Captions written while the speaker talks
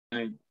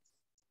Right.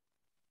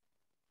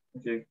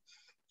 Okay.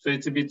 So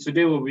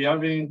today we'll be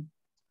having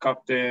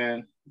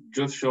Captain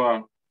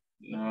Joshua,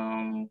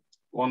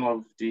 one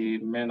of the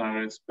men I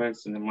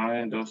respect in the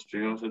marine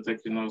industry, also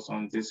taking us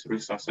on this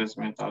risk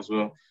assessment as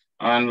well.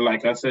 And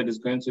like I said, it's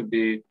going to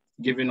be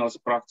giving us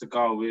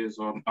practical ways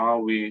on how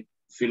we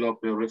fill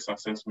up a risk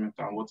assessment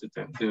and what it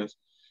entails.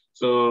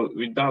 So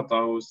with that,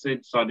 I will say,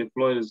 so the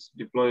floor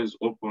is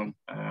open,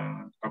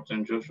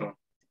 Captain Joshua.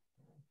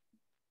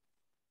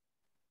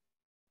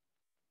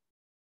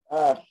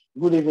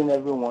 Good evening,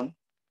 everyone.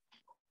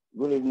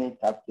 Good evening,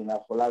 Captain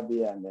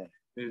Afolabi and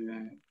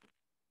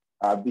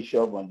our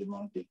Bishop on the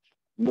mountain.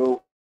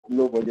 Low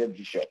budget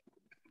Bishop.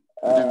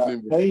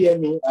 Can you hear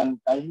me? And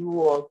can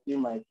you all see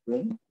my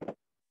screen?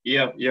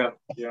 Yeah.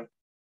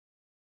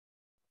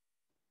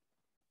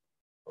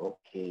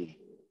 Okay.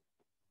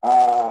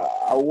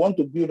 I want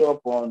to build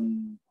up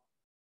on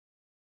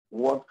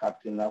what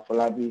Captain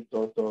Afolabi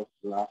taught us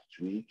last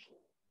week.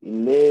 He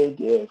laid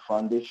a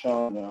foundation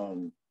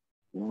on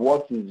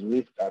what is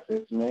risk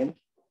assessment.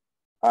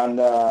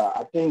 And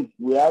I think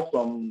we have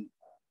some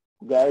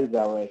guys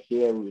that were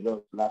here with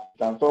us last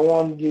time.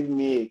 Someone give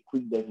me a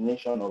quick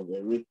definition of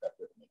a risk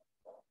assessment.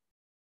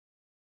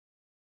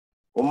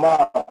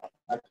 Omar,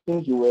 I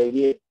think you were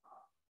here.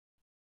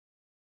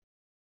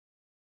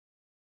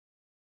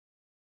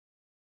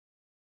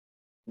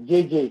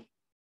 JJ.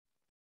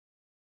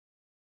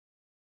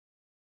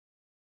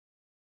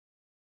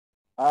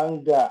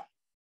 Anga.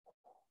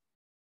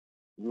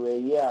 You were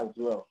here as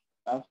well.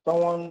 And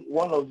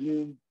one of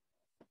you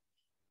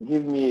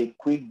give me a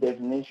quick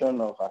definition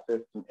of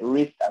assessment,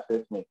 risk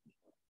assessment.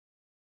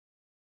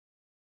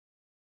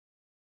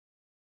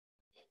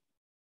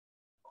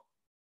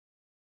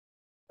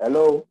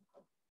 Hello?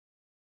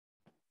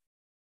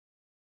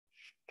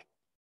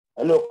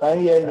 Hello, can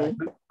you hear me?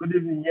 Good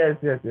evening. Yes,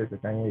 I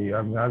can hear you.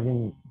 I'm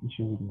having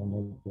issue with my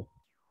network.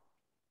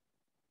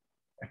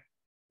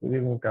 Good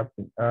evening,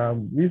 Captain.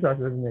 Risk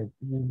assessment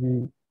is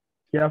the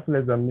careful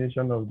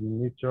examination of the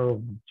nature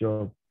of the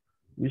job,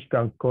 which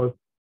can cause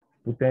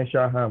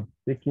potential harm,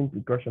 taking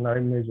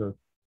precautionary measures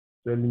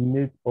to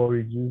eliminate or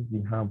reduce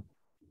the harm.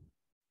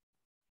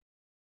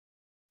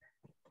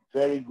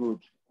 Very good.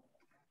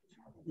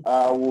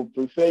 I would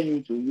prefer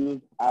you to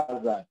use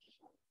hazard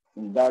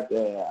in that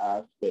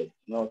aspect,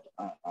 not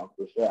I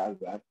prefer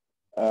hazard.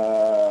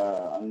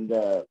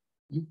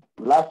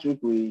 Last week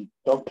we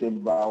talked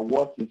about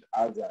what is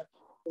hazard.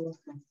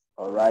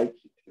 All right,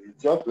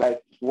 just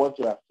like what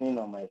you are seeing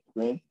on my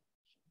screen.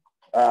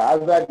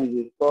 Hazard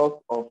is a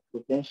source of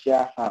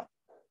potential harm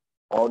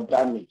or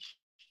damage,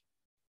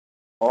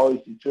 or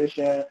a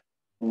situation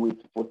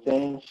with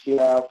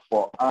potential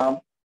for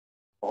harm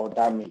or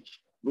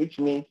damage, which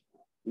means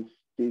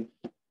it's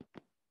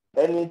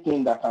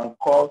anything that can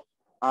cause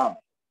harm,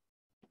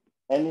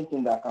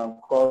 anything that can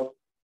cause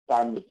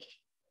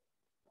damage,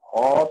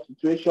 or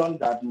situation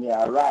that may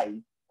arise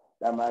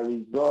that might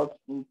result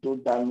into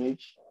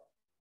damage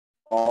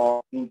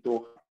or into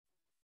harm.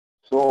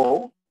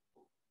 So,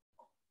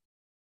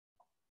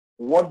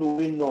 what do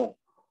we know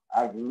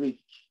as risk?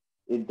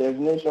 A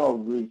definition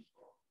of risk.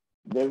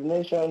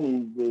 Definition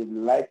is the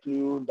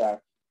likelihood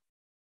that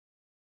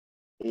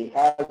a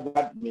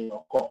hazard may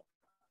occur.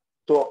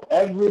 So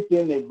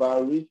everything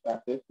about risk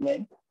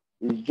assessment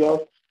is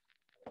just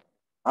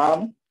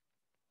harm,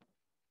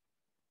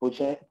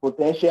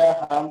 potential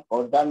harm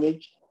or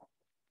damage,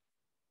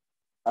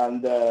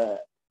 and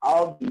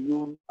how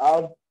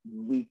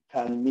we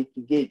can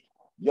mitigate,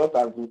 just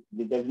as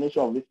the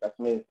definition of risk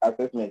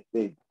assessment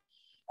says,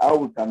 how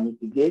we can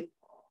mitigate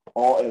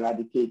or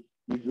eradicate.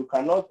 If you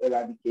cannot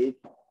eradicate,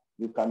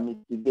 you can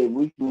mitigate,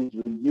 which means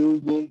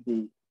reducing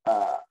the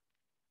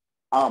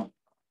harm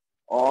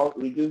or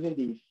reducing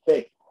the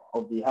effect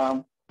of the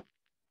harm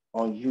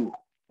on you.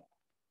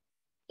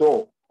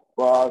 So,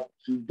 but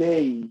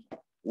today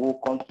we'll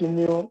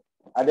continue.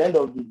 At the end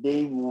of the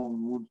day, we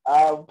would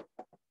have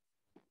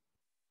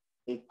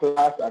a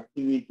class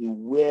activity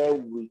where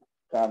we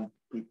can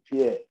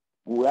prepare.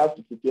 We have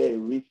to prepare a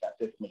risk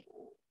assessment.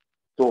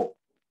 So,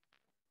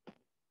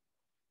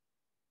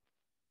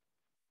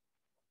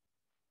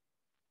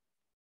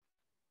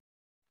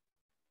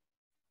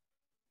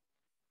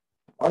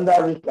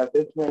 under risk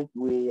assessment,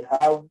 we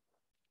have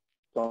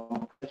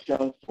some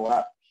questions to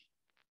ask.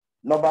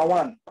 Number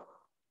one,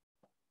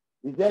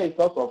 is there a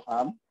source of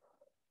harm?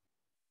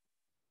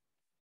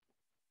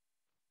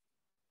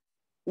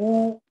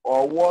 Who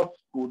or what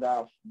could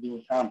have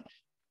been harmed?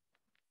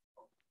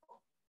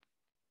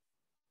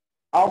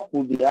 How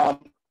could the harm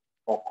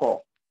occur?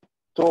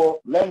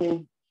 So let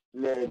me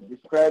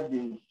describe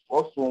the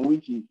first one,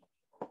 which is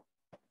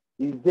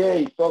there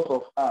a source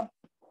of harm?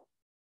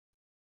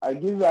 I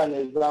give you an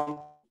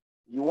example.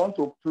 You want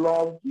to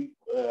plug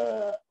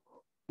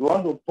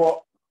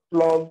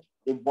plug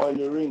a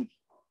boiler ring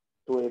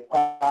to a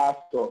power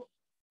source.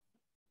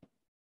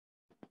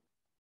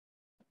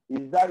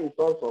 Is that a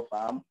source of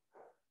harm?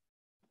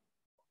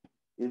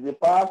 Is the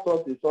power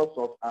source a source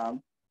of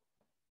harm?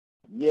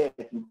 Yes,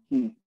 it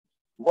is.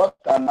 What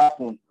can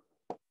happen?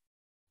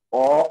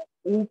 Or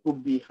who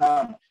could be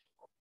harmed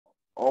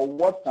or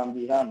what can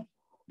be harmed.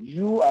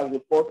 You as a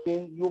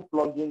person, you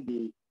plugging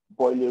the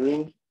boiler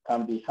ring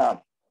can be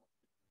harmed.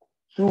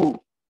 2,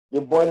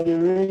 the boiler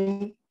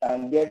ring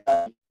can get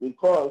harmed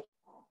because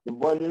the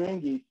boiler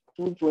ring is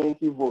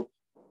 220 volts.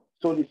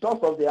 So the source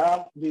of the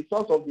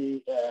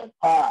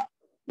power,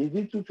 is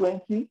it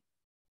 220?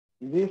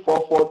 Is it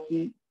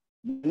 440?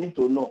 You need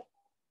to know.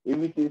 If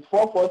it is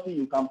 440,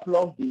 you can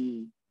plug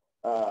the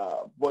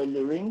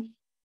boiler rings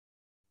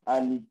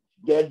and it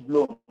gets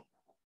blown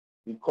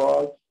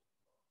because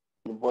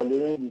the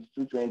boiler ring is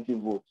 220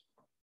 volts.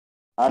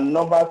 And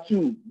number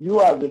 2,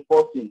 you as a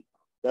person,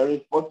 there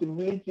is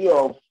possibility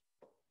of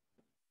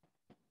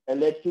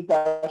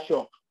electrical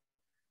shock.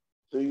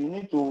 So you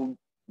need to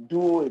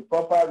do a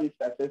proper risk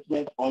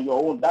assessment on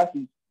your own. That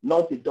is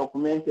not a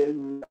documented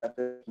risk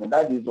assessment.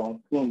 That is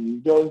on screen.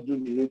 You just do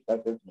the risk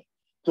assessment.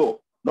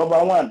 So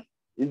number 1,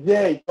 is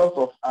there a source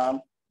of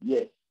harm?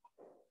 Yes.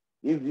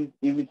 If it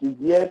is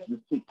yes, you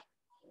seek.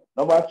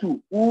 Number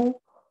 2, who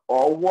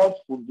or what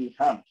could be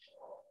harmed?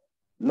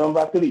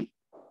 Number 3,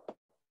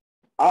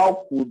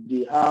 how could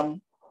the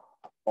harm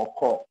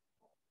occur?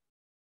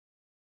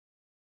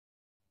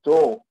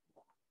 So,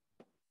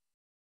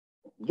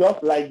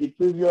 just like the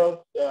previous,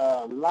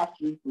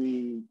 last week,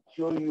 we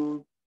show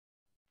you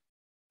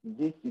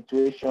this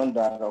situation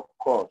that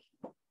occurs.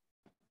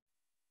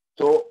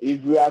 So,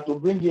 if we are to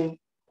bring in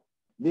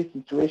this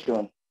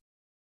situation,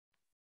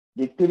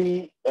 the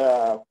 3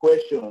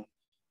 questions,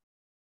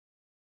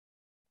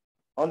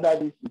 under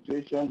this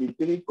situation, the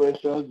 3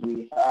 questions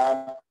we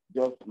have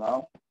just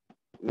now,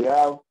 we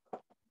have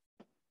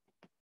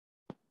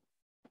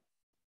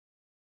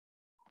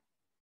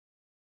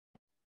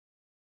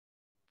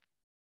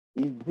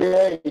is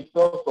there a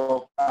source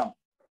of harm?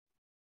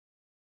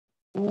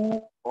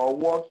 Who or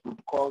what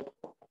could cause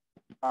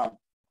harm?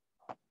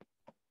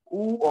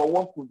 Who or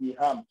what could be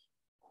harmed?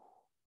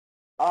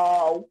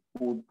 How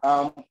could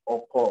harm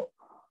occur?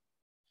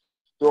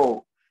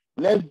 So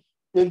let's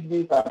take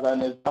this as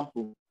an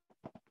example.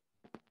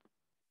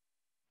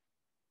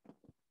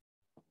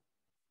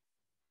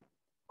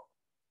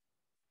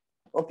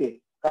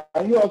 Okay,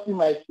 can you all see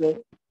my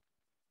screen?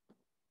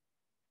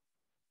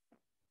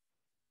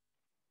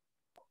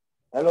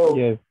 Hello?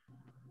 Yes.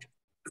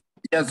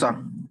 Yes,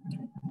 sir.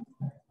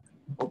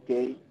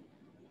 Okay.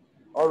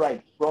 All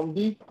right. From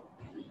this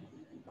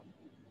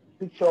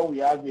picture we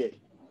have here,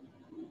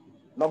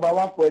 number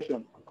 1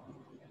 question.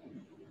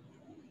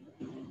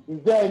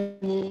 Is there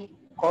any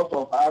cause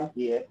of harm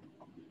here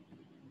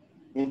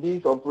in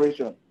this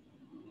operation?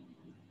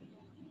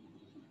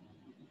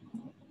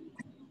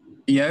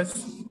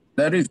 Yes,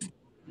 there is.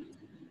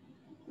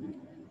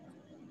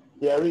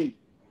 There is.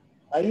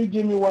 Can you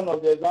give me one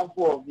of the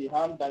examples of the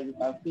harm that you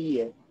can see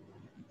here?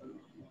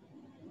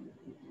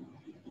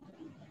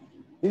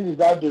 This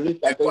is how the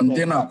risk A assessment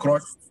container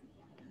crushed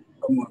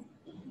someone.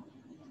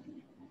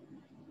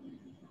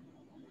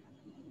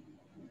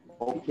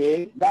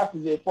 Okay, that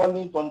is a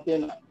falling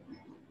container.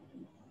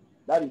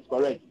 That is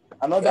correct.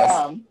 Another Yes.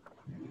 harm.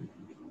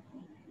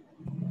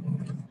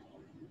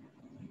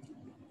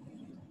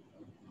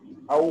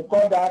 I will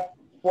call that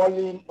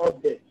falling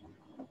object.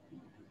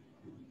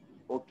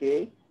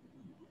 Okay.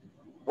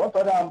 What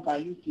other harm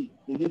can you see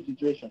in this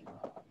situation?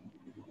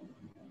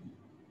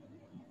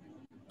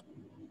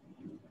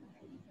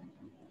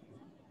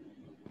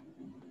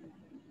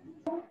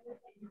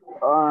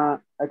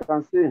 I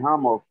can see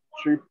harm of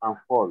trip and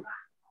fall.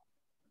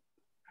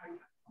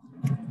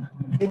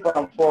 Trip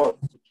and fall,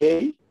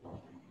 okay.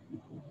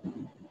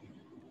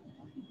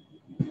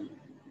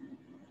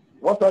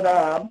 What other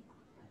harm?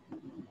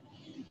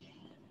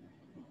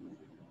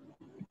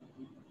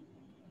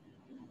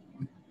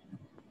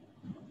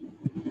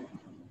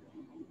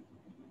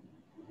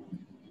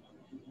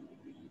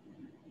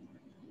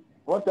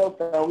 What else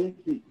can we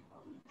see?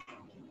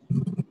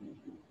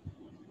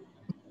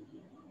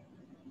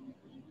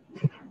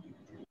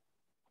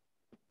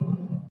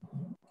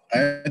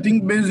 I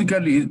think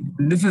basically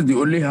this is the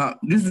only harm.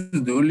 This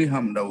is the only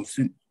harm that we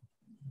see.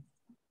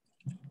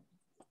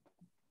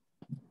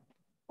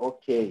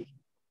 Okay,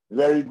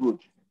 very good.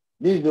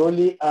 This is the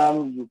only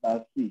harm you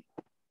can see.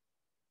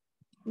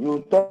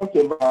 You talk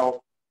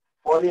about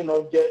falling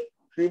object,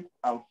 trip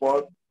and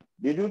fall.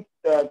 Did you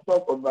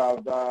talk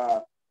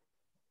about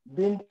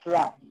being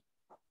trapped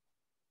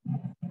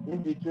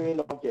in between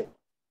objects?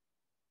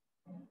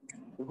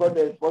 Because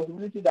there's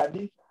possibility that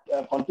this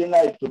container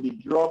is to be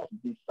dropped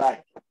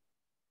beside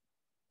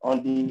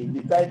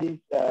this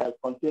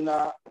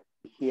container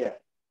here.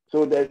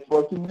 So there's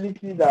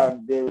possibility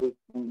that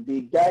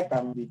the guy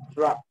can be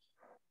trapped.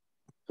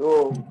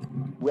 So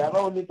we are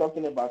not only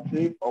talking about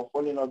trip or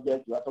falling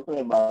objects, we are talking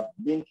about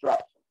being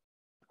trapped.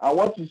 And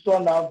what you saw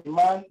now,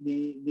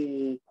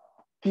 the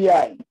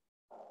PI,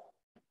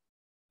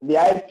 the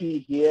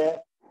IP here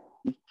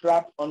is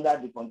trapped under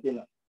the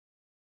container.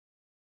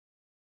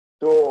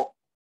 So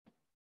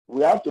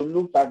we have to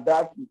look at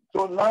that.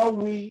 So now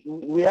we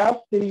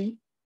have 3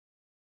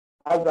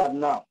 as of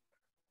now.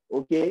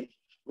 Okay.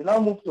 We now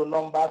move to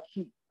number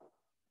 2,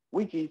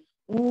 which is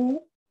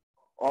who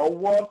or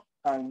what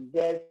can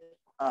get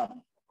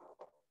harm.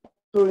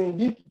 So in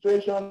this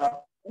situation,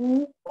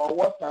 who or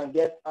what can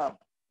get harm?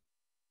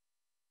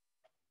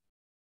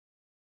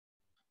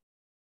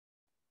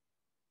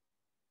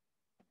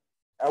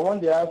 I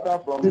want the answer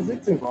from The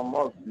victim. From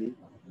us, please.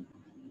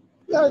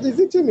 Yeah, the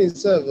victim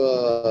himself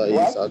is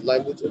What?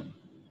 liable to.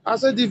 I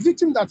said the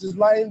victim that is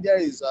lying there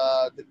is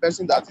the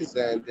person that is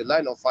in the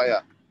line of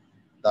fire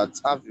that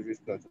have the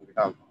risk to be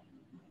harmed.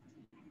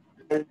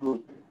 Very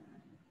good.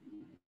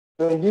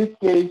 So in this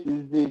case,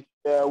 is this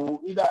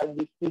either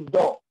the steel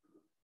door,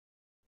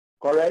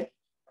 correct?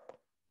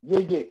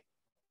 JJ.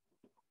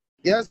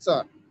 Yes,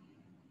 sir.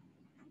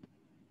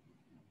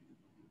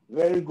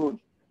 Very good.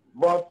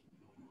 But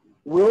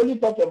we only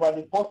talk about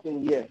the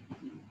person here.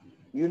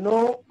 You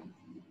know,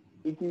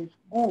 it is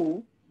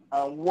who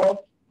and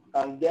what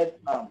can get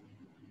harm.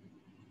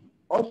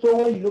 Also,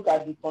 when you look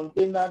at the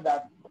container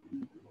that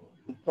is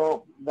on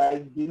top, that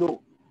is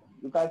below,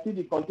 you can see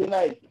the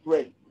container is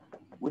spread.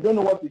 We don't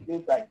know what is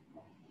inside.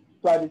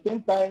 So at the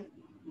same time,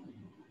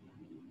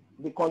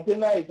 the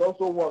container is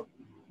also what?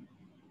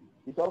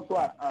 It's also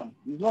at harm.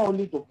 It's not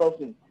only to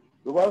person.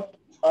 Because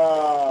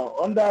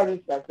under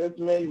risk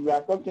assessment, we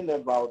are talking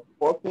about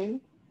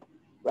person,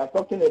 we are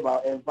talking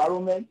about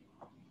environment,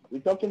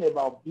 we're talking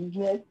about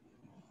business,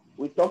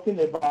 we're talking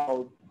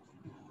about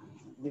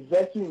the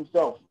vessel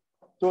himself.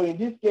 So in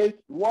this case,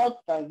 what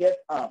can get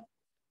harm?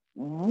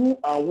 Who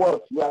and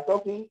what? We are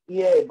talking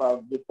here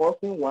about the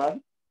person,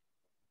 one.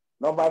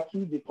 Number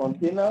two, the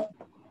container.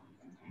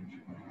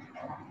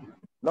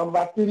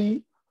 Number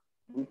three,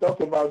 we talk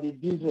about the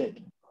business.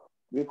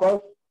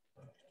 Because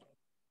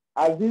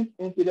as this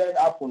incident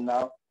happened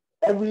now,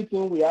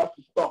 everything we have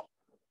to stop.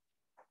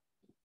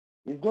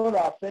 It's going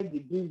to affect the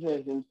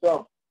business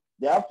themselves.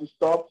 They have to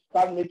stop,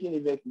 start making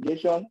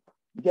investigation,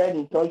 get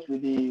in touch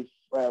with the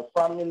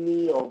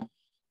family of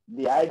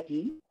the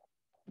IP.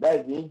 That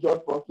is the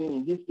injured person.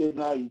 In this case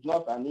now, it's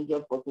not an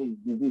injured person,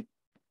 it's disease.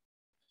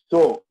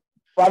 So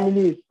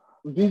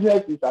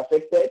business is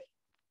affected.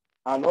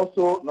 And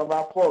also,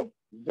 number four,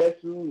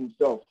 vessel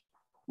himself,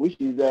 which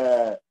is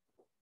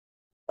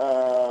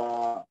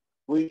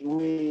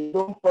we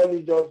don't call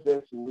it just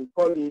vessel, we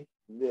call it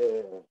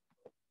the,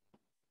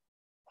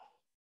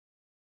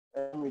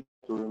 let me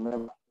to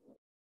remember.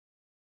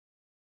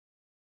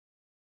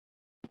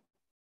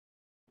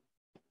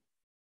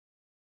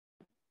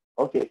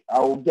 Okay, I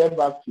will get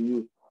back to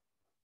you.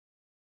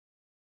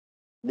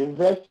 The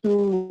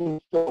vessel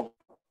himself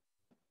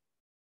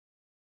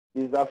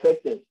is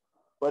affected,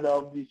 but there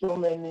will be so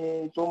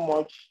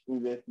much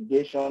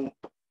investigation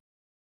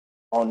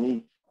on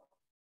it.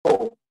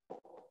 So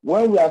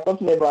when we are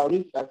talking about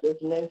risk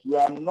assessment, we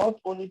are not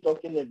only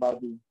talking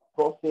about the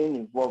person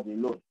involved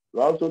alone.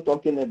 We're also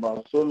talking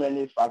about so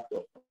many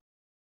factors.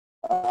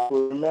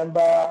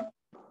 Remember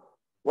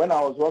when I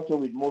was working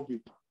with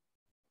Mobi,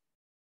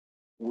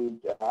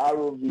 with the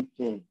ROV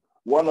team,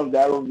 one of the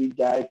ROV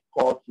guys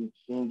cut his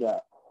finger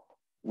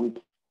with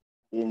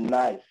a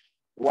knife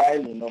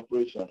while in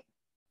operation.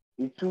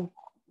 It took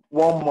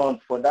 1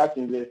 month for that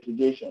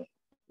investigation.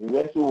 The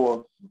vessel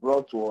was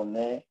brought to One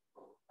and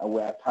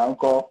we are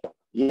anchor.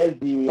 Yes,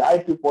 the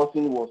IP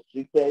person was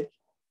treated.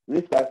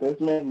 Risk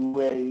assessment,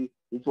 where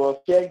it was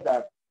checked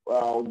that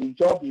the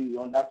job he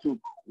undertook,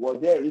 was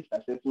there a risk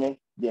assessment?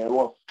 There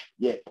was,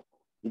 yes.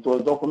 It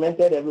was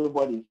documented,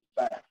 everybody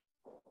signed.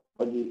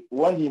 But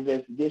when the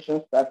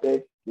investigation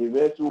started, the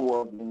vessel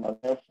was in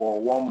there for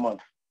 1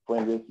 month for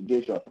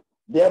investigation.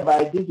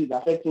 Thereby, this is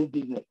affecting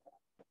business.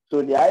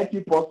 So the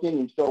IP person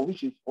himself,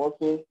 which is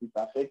person, is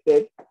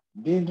affected.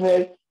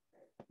 Business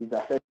is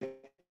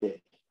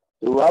affected.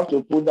 So we have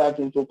to put that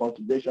into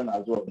consideration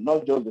as well,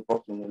 not just the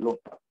person alone.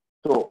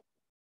 So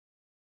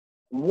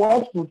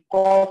what could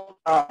cause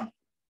harm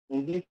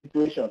in this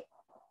situation,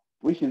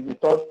 which is the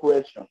third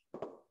question?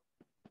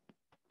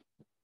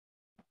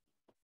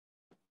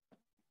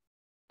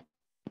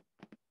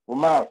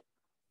 Umar.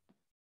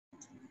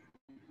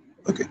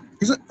 Okay.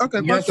 Is it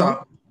okay? Yes, Question?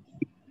 sir.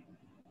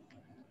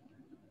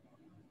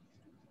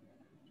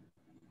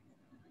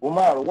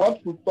 Umar,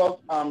 what could cause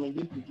harm in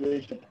this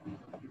situation?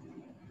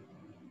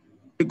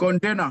 The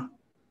container.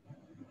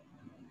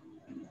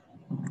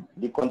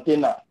 The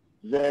container.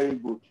 Very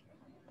good.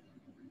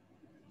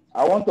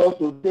 I want us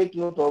to take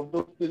note of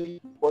those three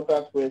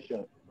important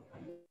questions.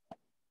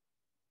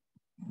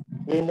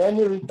 In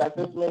any risk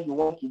assessment you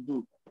want to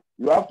do,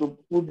 you have to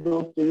put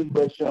those three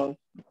questions,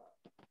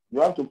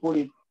 you have to put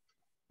it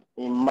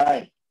in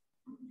mind.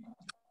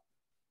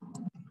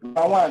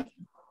 Number one,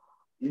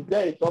 is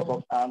there a source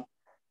of harm?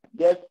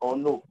 Yes or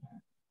no?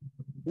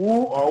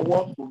 Who or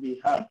what could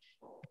be harmed?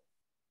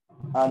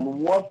 And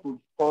what could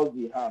cause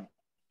the harm?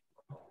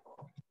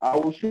 I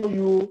will show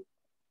you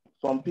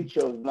some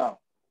pictures now.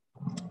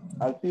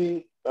 And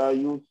see,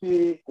 you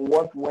see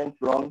what went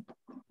wrong,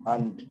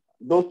 and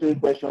those three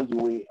questions you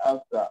will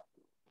answer.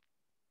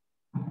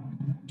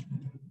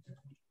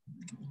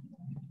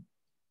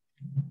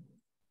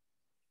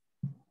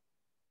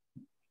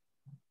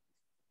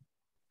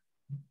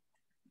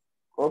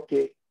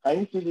 Okay, can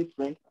you see this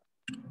screen?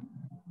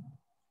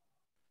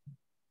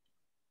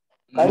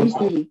 Can you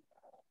see it?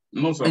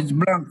 No, sir. It's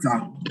blank,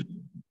 sir.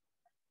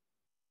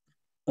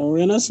 Oh,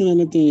 we're not seeing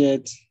anything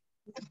yet.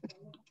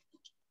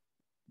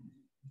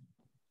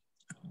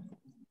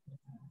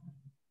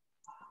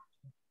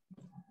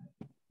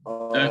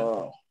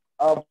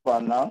 Up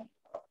and now.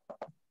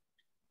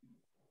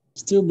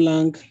 Still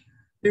blank.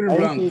 Still Can you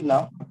blank. see it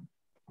now?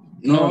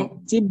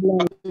 No. Still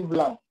blank. Still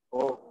blank.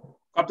 Oh.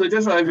 Captain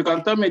Joshua, if you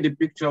can tell me the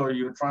picture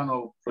you're trying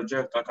to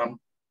project, I can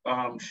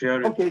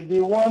share it. Okay,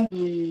 the one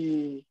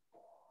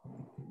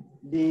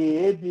the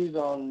ABs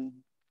on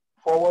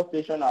forward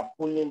station are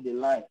pulling the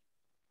line.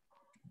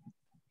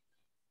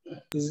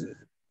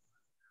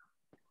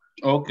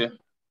 Okay.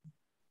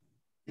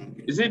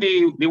 Is it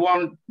the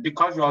one, the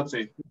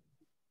casualty?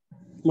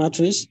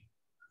 Matrix?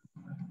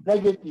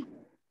 Negative.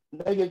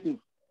 Negative.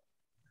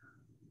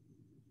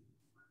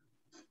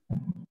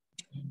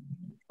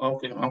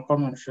 Okay, I'm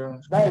coming, sure.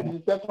 That is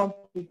the second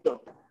picture.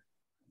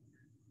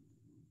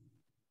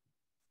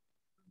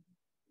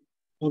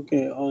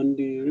 Okay, on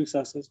the risk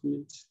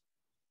assessment.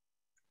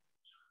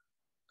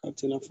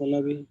 Captain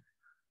Afolabi.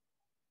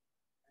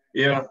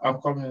 Yeah, I'm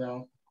coming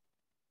now.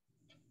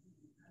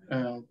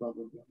 Blah, blah,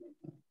 blah.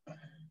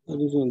 I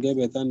just want to get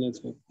better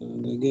network.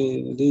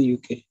 The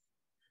UK.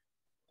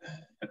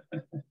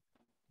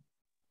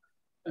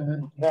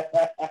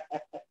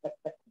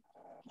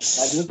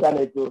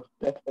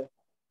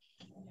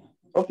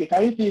 Okay,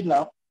 can you see it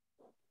now?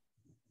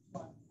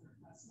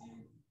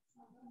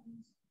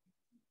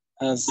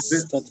 Has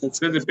started.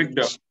 See the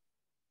picture.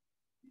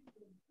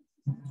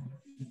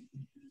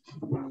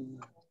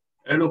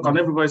 Hello, can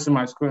everybody see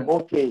my screen?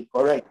 Okay,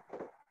 correct.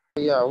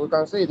 Yeah, we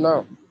can see it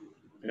now.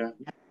 Yeah.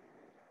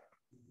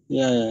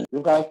 Yeah.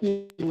 You can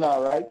see it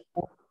now, right?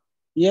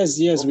 Yes,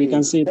 okay. We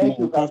can see it Thank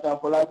now. You, Captain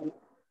Afolabi.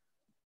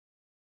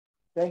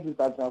 Thank you,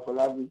 Captain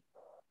Afolabi.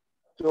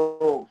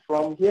 So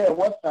from here,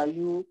 what can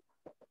you,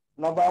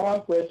 number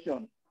one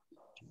question.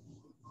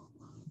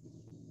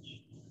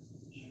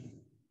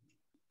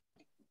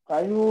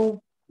 Can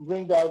you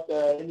bring out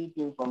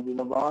anything from the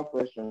number one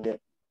question here?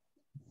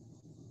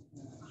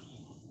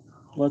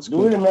 Do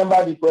you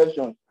remember the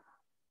question?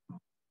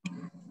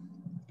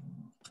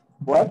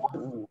 What?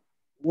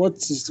 What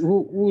is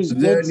Is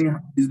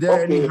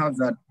there any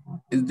hazard?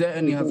 Is there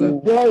any hazard?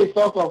 Is there a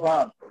source of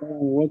harm?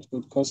 What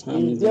could cause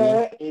harm? Is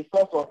there a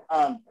source of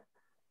harm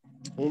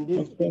in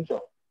this picture?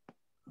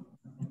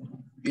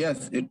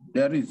 Yes,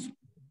 there is.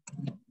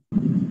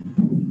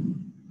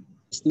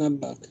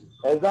 Snapback.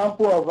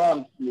 Example of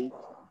harm, please.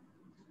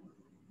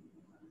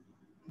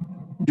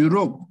 The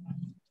rope.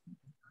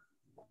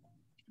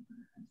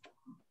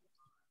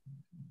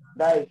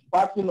 That is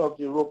parting of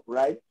the rope,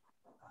 right?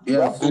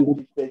 Yes. And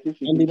be specific.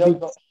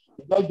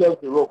 It's not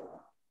just the rope.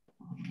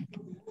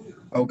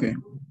 Okay.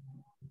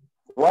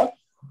 What?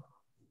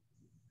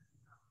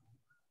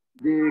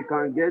 They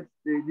can get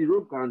the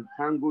rope can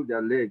tangle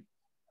their legs,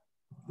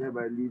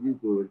 thereby leading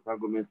to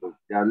entanglement of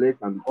their legs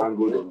and be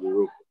tangled on the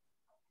rope.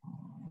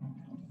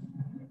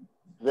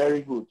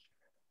 Very good.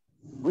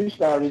 Which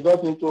can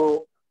result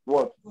into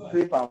what?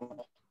 Trip and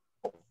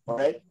fall,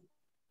 right?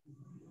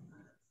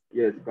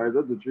 Yes, can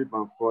result to trip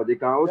and fall. They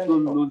can also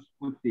lose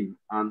footing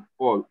and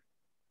fall.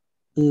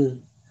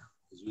 He's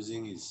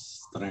using his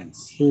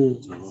strength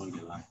to hold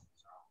the line.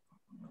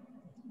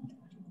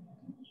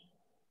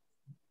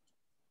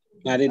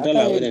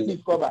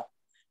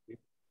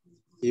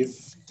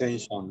 If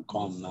tension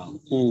come now,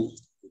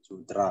 it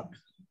will drag.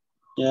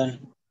 Yeah. So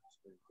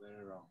it's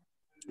very wrong.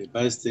 The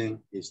best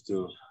thing is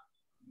to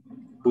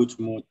put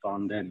more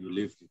on, then you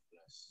leave the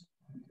place.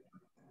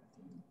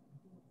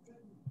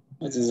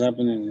 What is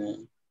happening now?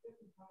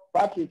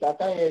 Patrick, I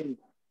can't hear you.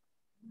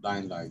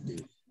 Line like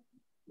this.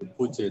 You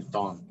put it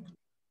on,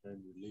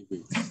 then you leave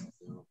it.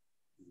 So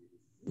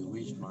the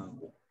wish man.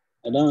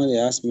 I don't want to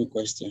ask me a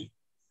question.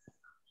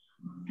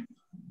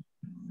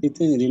 It's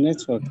in the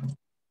network.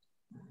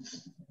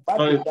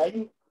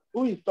 Patrick,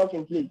 who is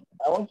talking, please?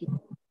 I want you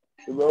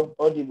to be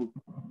audible.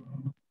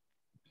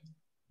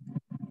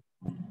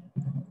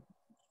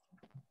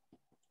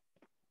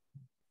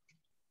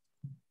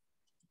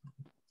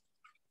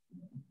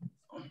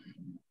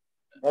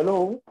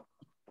 Hello?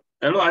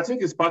 Hello, I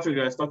think it's Patrick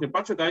that is talking.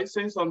 Patrick, are you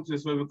saying something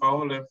so we can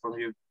all learn from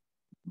you?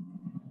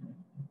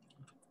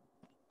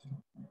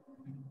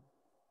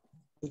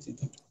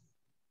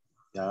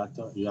 Yeah,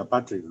 you are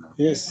Patrick now.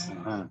 Yes.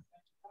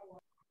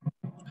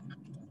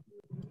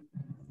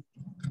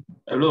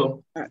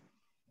 Hello?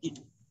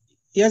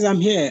 Yes, I'm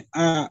here.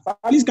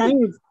 Please, can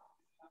you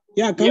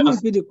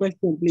repeat the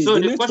question, please? So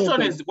the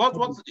question is, what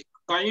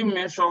can you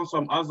mention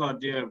some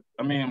hazard there?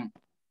 I mean,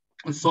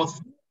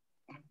 source.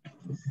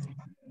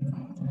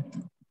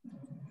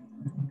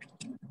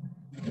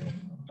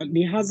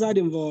 The hazard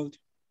involved.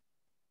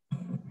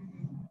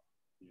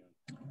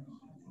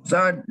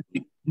 So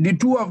the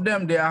two of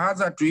them, they are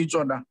hazard to each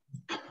other.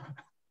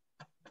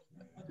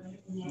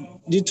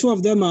 The two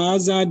of them are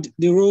hazard,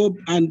 the rope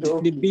and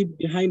the bit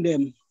behind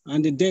them,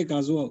 and the deck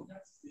as well.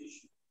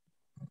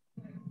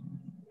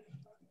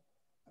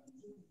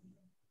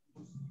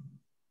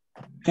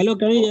 Hello,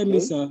 can you hear me,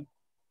 sir?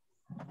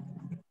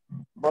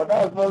 But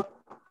that's not,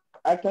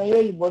 I can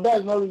hear you, but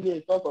that's not really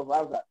a source of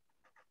hazard.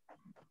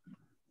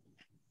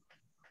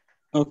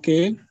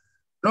 Okay.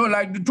 No,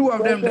 like the two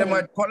of them, they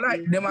might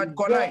collide. They might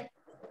collide.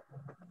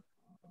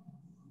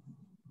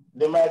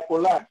 They might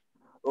collide.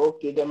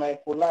 Okay, they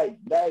might collide.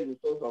 That is the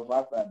source of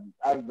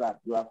hazard.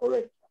 You are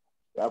correct.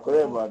 You are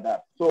correct about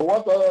that. So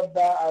what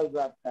other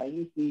hazard can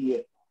you see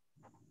here?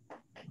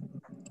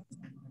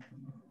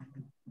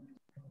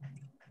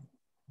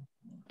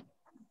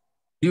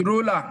 The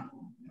roller.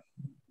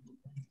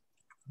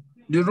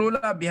 The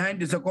roller behind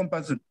the second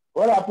person.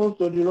 What happens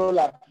to the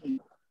roller?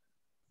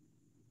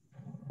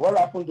 What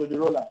happened to the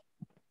roller?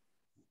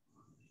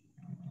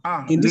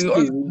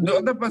 The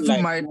other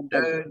person might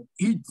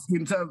hit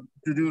himself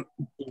to the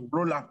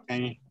roller.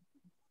 Tension.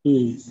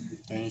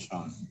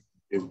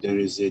 If there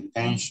is a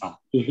tension.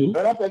 The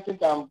other person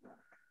can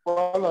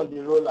fall on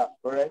the roller,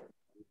 correct?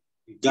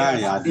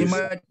 Guy, he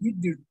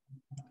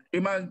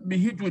might be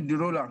hit with the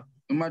roller.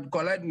 He might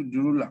collide with the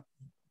roller.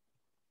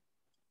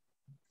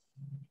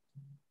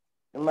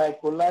 He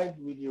might collide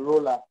with the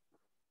roller.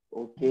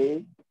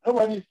 Okay.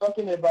 Nobody is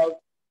talking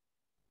about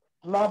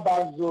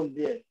snapback zone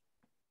there.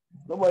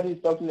 Nobody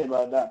is talking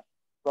about that.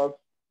 Because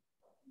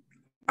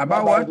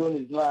about what? Zone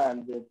is not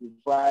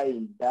identified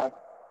in that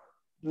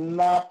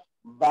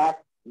snapback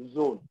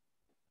zone.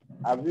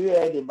 Have you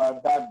heard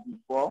about that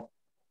before?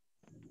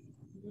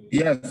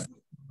 Yes.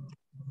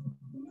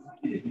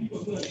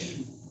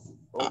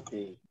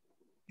 Okay.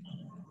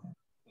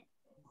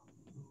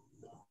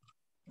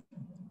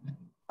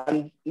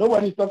 And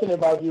nobody's talking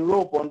about the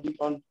rope on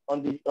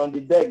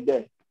the deck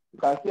there. You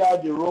can see how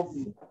the rope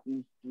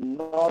is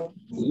not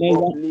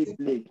properly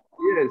placed.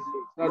 Yes,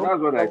 so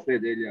that's what I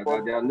said earlier,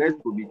 that their legs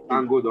could be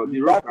tangled, or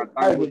the rope can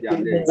tangle their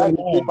legs. That's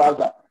the tip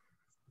hazard.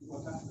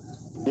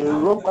 The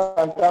rope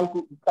can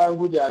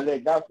tangle their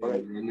leg, that's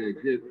correct.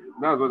 Yes,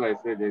 that's what I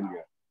said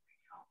earlier.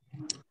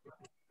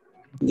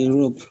 The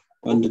rope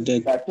on the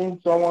deck. I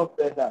think someone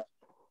said that.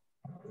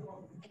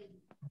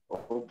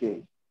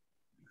 Okay.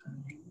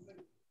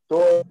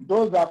 So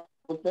those are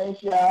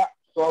potential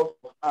source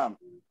of harm.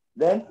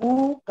 Then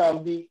who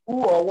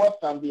or what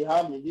can be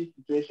harmed in this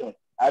situation?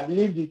 I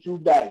believe the two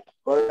guys,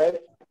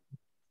 correct?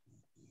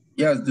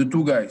 Yes, the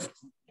two guys.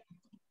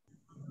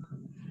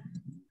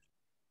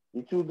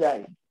 The two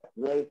guys,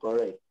 very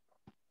correct.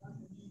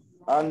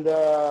 And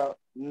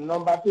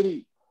number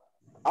 3,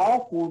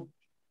 how could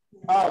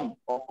harm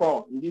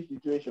occur in this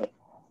situation?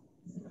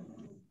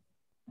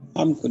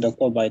 Harm could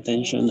occur by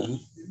tension.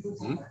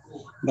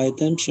 By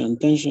tension.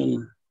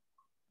 Tension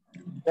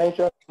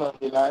on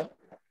the line.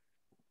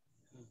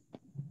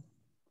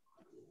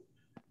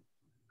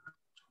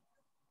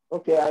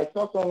 Okay, I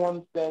saw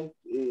someone said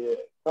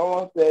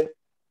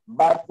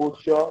bad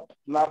posture,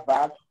 snap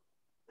back,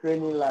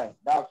 training line.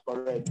 That's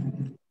correct.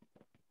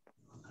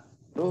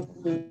 Those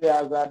 3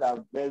 hazards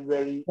are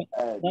very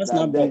that's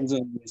not back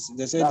zone.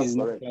 They said it's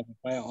not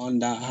classified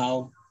under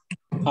how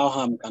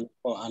harm can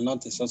occur and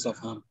not a source of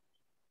harm.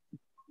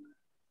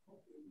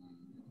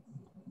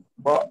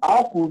 But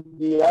how could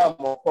the harm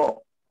occur?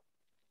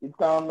 It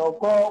can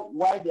occur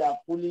while they are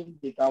pulling,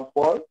 they can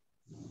fall.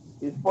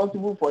 It's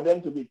possible for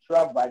them to be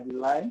trapped by the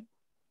line.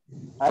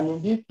 And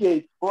in this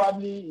case,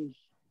 probably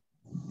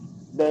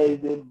there is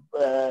if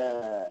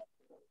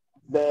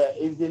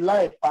the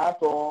line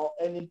part or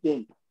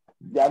anything,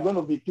 they are going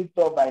to be picked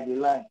up by the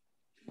line.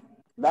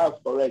 That's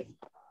correct.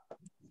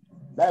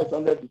 That is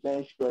 100%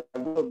 sure. They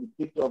are going to be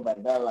picked up by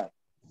that line.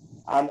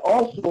 And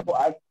also,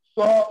 I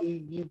saw,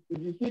 if you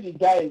see the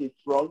guy in the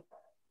front,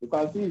 you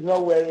can see he's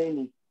not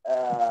wearing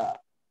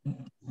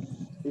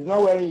his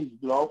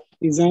gloves.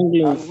 His hand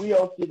glove. And we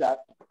all see that.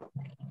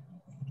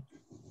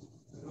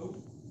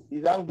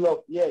 His hand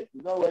glove, yes,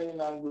 he's not wearing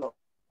hand glove.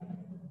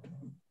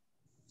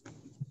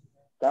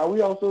 Can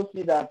we also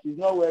see that he's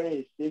not wearing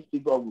a safety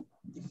goggle?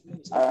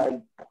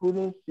 I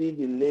couldn't see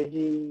the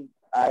lady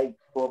eye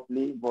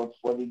properly, but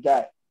for the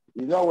guy,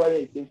 he's not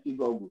wearing a safety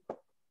goggle.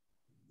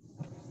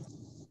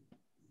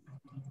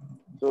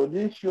 So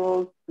this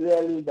shows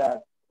clearly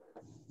that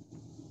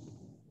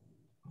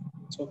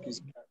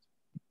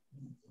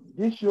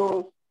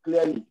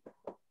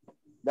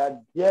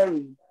there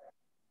is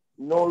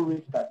no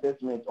risk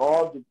assessment,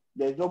 or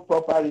there's no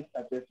proper risk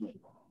assessment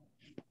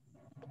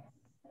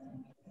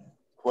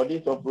for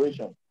this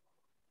operation.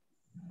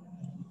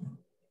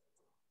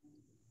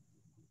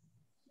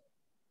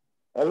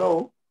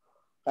 Hello?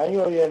 Can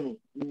you hear me?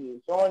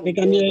 Someone we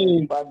can hear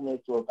you. Bad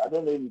network. I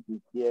don't know if it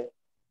is here.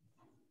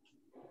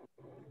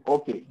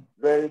 Okay,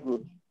 very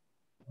good.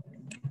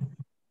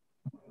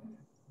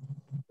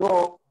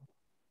 So,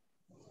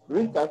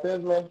 risk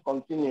assessment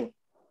continue.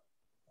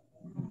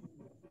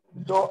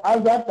 So,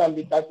 hazard can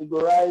be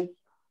categorized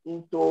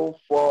into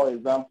 4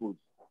 examples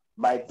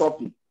by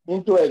topic.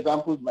 Into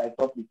examples by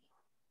topic.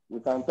 We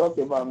can talk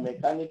about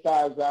mechanical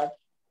hazard,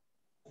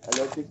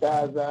 electrical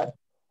hazard,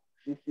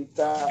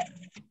 physical,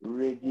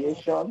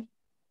 radiation,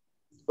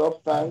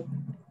 substance,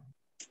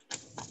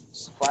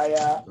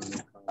 fire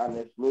and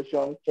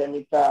explosion,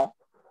 chemical,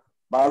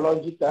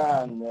 biological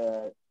and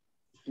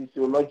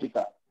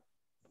physiological.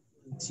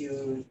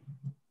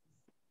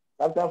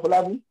 Captain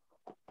Folabi?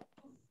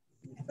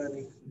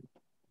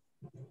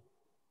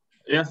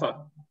 Yes, sir.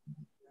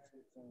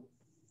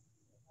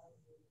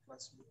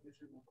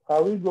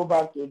 Can we go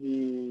back to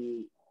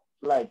the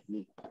slide,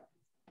 please?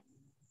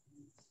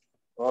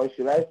 Or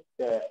should I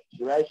share?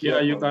 Yeah,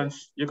 you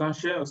can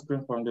share a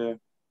screen from there.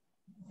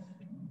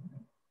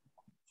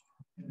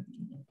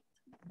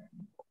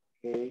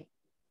 Okay.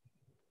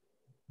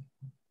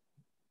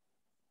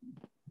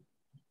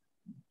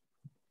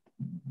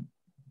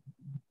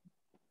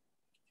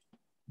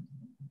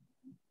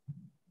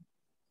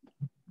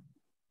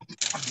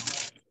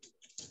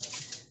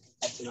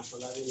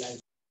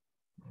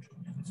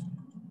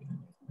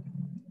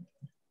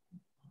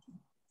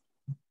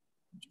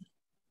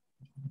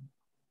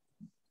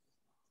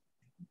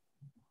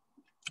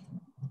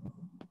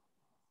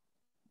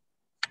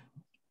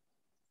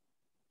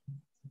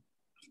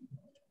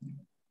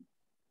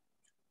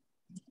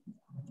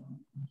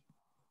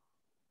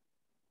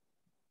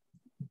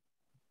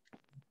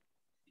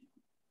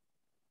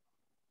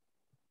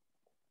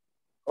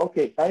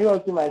 Okay, can you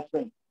all see my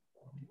screen?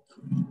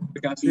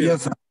 You can see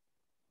yes, it. sir.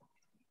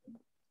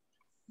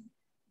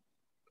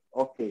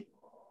 Okay.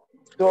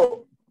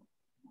 So,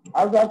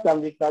 hazards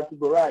can be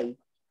categorized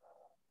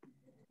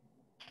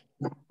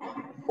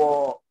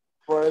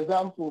for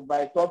example,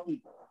 by topic.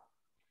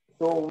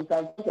 So we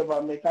can talk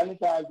about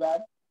mechanical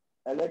hazard,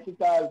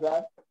 electrical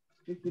hazard,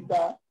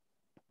 physical,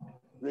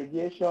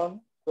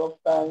 radiation,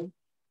 substance,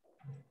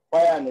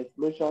 fire and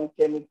explosion,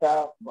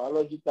 chemical,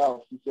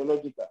 biological,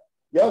 physiological.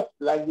 Just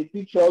like the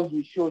pictures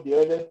we showed the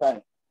other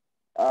time.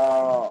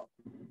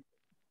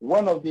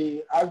 One of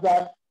the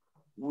hazards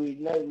we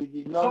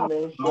did not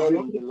mention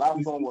in the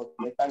last one was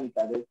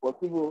mechanical. There's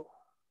possible.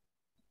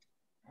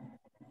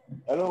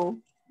 Hello?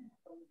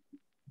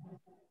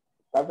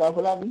 Captain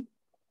Folabi?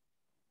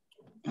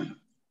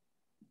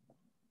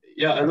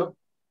 Yeah, hello?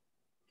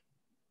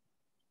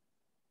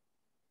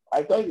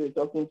 I thought you were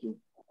talking to.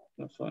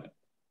 That's fine.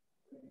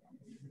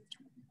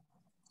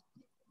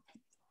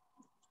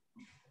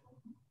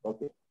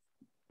 Okay.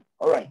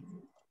 All right.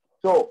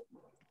 So,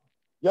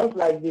 just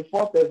like the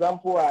first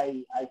example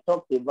I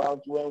talked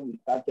about when we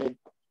started,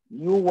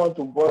 you want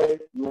to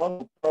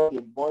plug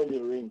a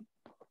boiler ring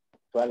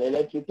to an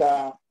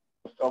electrical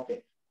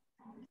socket.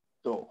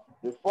 So,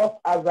 the first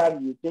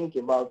hazard you think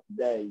about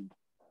there is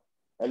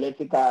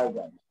electrical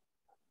hazard.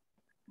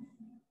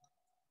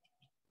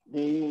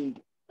 The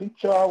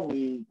picture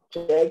we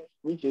checked,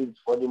 which is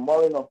for the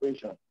mooring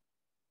operation.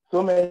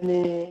 So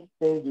many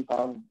things you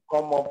can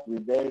come up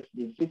with there.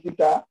 The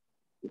physical,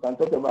 you can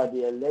talk about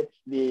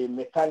the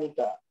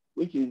mechanical,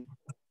 which is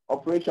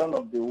operation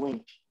of the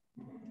winch.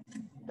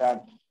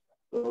 The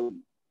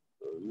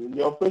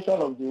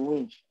operation of the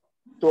winch.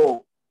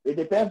 So it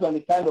depends on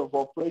the kind of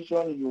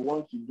operation you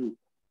want to do.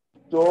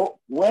 So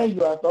when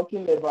you are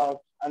talking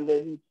about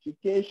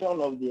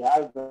identification of the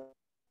hazard,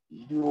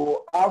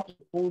 you have to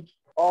put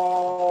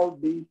all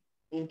this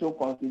into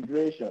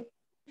consideration.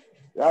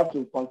 You have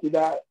to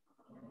consider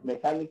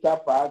mechanical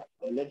part,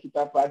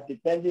 electrical part,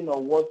 depending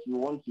on what you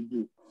want to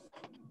do.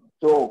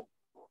 So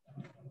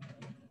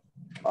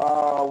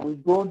we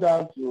go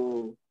down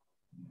to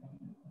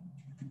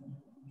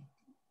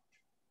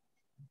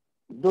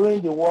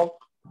during the work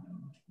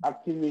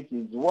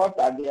activities, what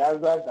are the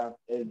hazards that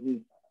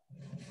exist?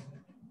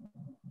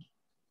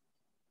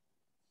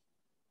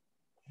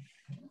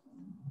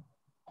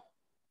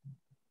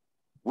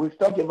 We've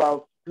talked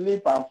about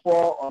slip and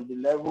fall on the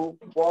level,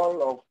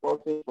 fall of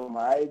crossing from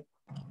height,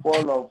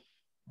 fall of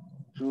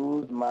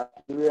tools,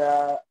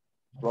 material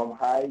from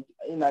height,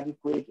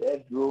 inadequate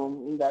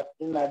headroom,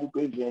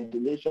 inadequate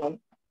ventilation.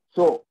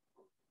 So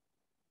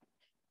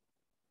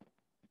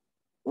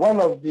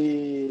one of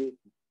the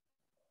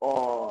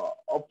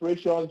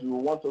operations we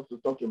want us to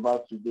talk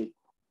about today,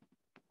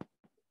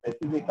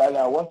 specifically,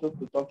 I want us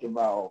to talk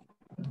about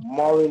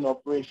mooring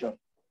operation,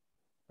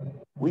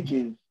 which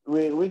is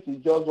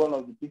just one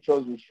of the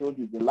pictures we showed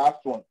you, the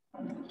last one.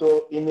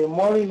 So in a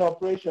mooring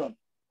operation,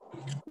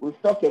 we've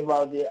talked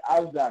about the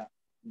hazard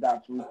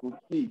that we could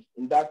see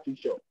in that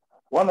picture.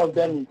 One of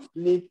them is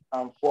slip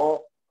and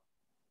fall,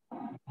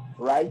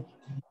 right?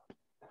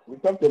 We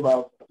talked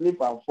about slip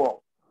and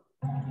fall.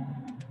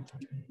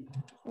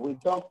 We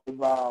talked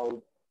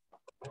about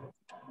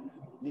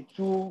the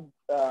two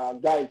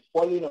guys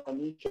falling on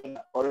each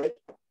other, correct?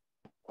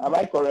 Am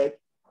I correct?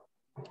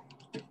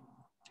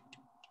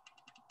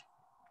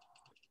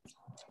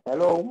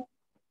 Hello?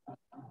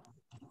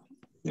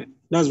 Yeah,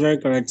 that's very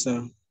correct,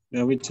 sir.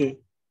 Yeah, with you.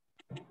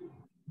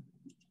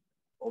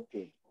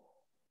 Okay.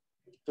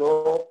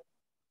 So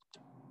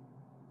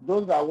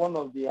those are one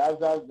of the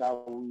hazards that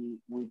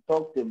we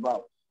talked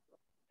about.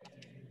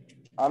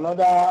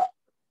 Another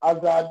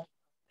hazard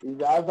is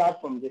the hazard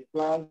from the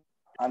plant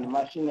and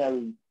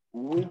machinery,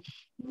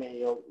 which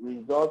may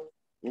result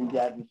in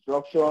their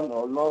destruction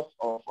or loss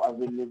of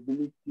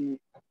availability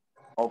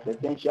of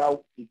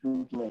essential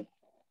equipment.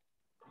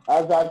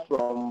 Hazard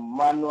from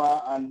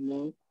manual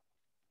handling,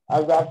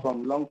 hazard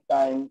from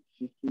long-time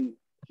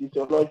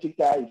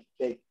physiological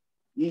effects,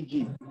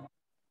 e.g.,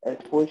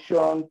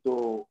 exposure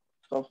to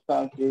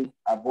substances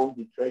above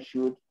the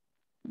threshold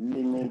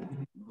limit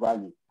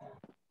value.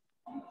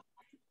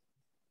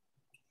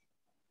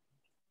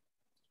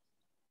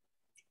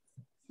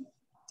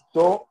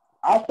 So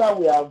after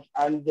we have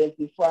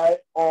identified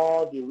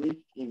all the risks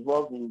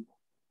involved in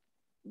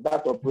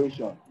that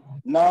operation,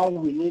 now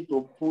we need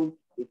to put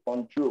a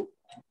control.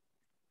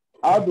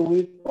 How do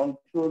we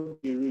control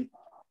the risk?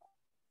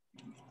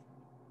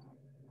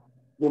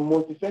 The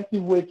most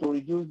effective way to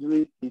reduce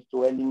risk is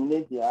to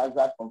eliminate the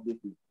hazard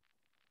completely.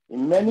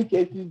 In many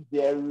cases,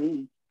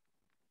 it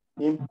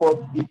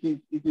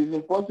is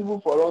impossible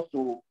for us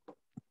to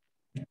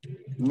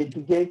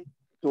mitigate,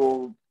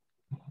 to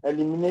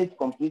eliminate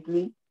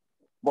completely,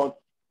 but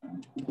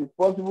it is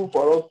possible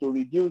for us to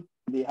reduce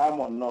the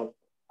harm on us.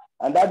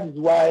 And that is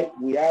why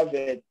we have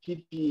a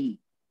TPE.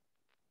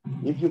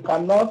 If you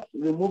cannot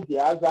remove the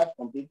hazard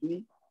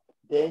completely,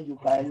 then you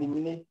can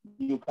eliminate,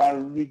 you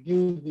can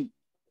reduce it.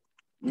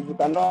 If you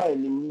cannot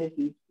eliminate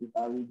it, you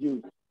can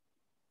reduce.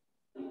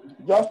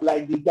 Just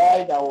like the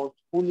guy that was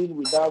pulling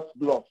without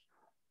gloves,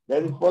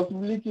 there is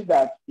possibility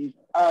that his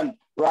hand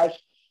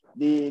scratched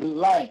the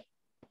line,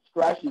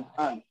 scratched his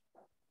hand.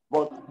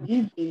 But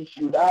if he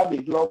should have a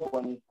glove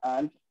on his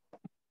hand,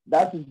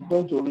 that is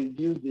going to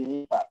reduce the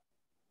impact.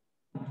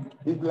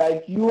 It's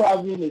like you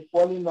having a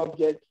falling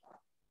object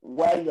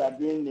while you are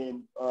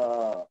doing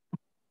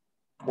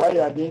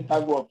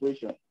cargo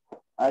operation,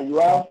 and you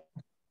have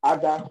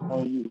hazard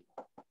on you.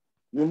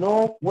 You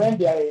know, when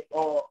the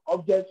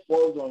object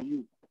falls on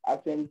you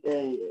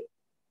accidentally,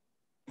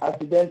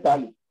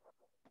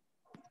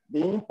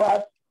 the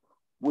impact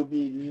will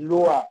be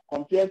lower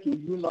compared to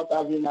you not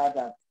having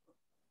hazard.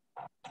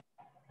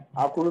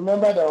 I could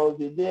remember there was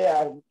a day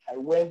I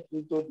went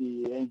into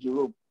the engine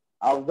room.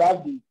 I was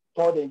at the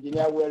third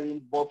engineer wearing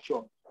bob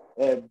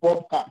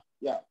cap.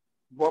 Yeah,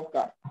 bob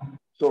cap.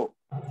 So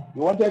he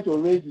wanted to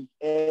raise his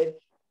head,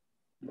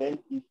 then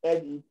his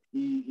head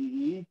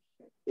he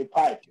hit a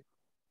pipe.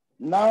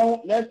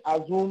 Now let's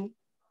assume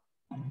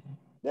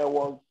he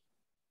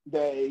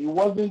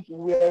wasn't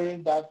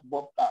wearing that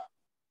bob cap.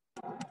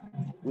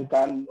 We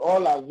can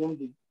all assume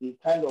the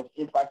kind of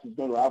impact he's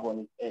going to have on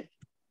his head.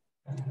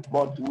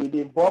 But with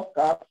the bob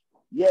cap,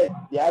 yes,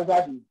 the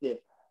hazard is there.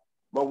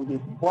 But with the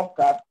bob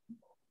cap,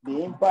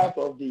 the impact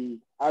of the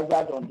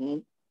hazard on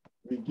him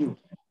reduced.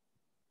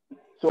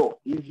 So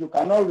if you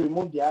cannot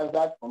remove the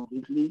hazard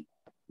completely,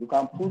 you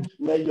can put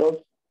measures,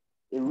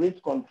 a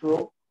risk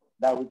control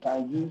that we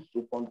can use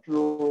to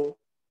control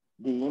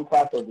the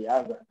impact of the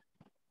hazard.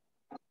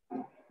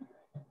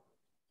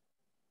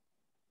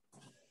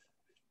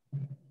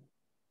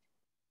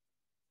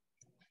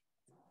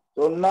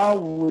 So now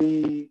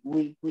we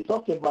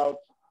talk about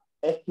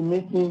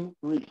estimating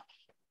risk.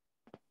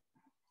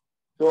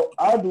 So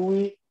how do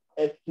we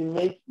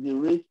estimate the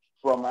risk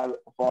from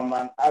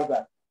an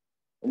hazard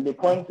in the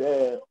point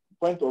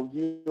of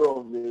view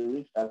of the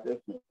risk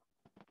assessment?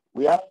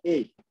 We have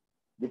A,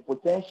 the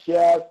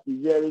potential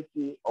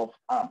severity of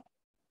harm.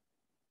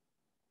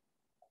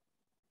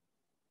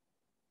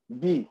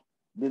 B,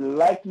 the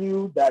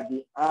likelihood that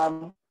the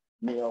harm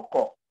may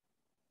occur.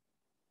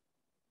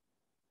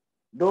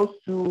 Those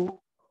two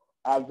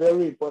are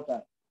very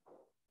important.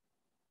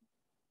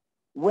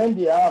 When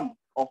the harm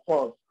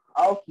occurs,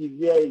 how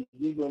severe is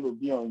it going to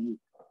be on you?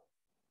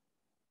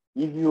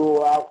 If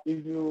you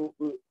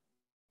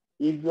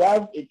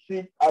have a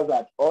trip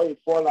hazard or a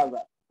fall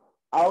hazard,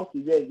 how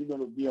severe is it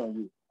going to be on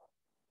you?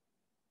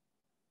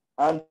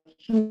 And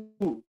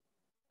two,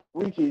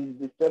 which is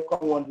the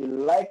second one, the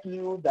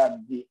likelihood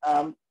that the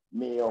harm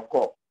may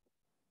occur.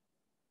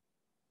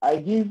 I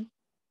give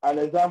an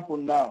example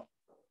now.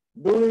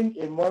 During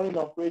a mooring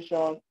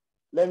operation,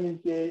 let me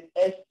say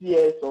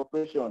STS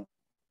operation,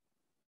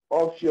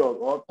 offshore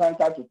or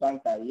tanker to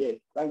tanker, yes,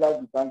 tanker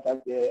to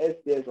tanker,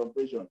 STS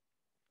operation.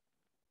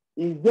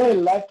 Is there a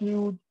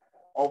likelihood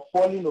of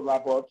falling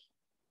overboard?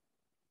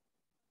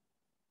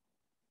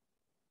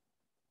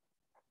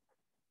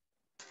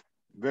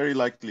 Very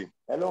likely.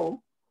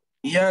 Hello?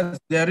 Yes,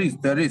 there is.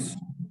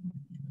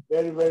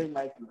 Very, very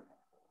likely.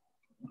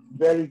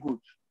 Very good.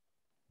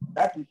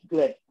 That is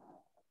clear.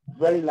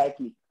 Very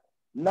likely.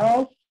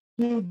 Now,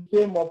 still the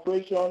same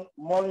operation,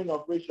 mooring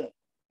operation.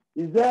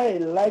 Is there a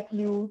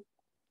likelihood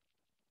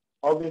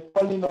of a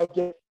falling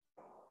object?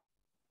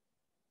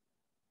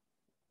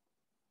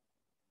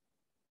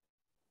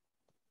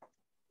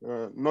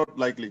 Not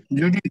likely.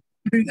 During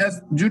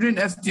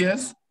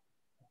STS?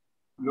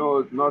 No,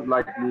 it's not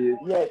likely.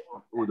 Yes.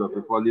 Of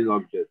a falling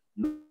object.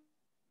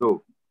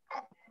 No.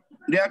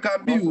 There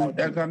can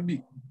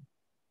be.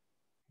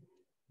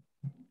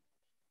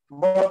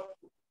 But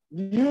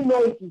do you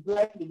know it is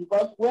likely?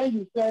 Because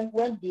when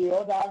the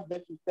other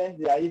vessel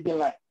sends their hidden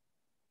line,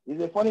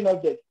 it's a falling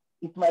object.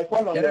 It might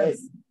fall on your head.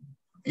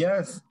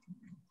 Yes.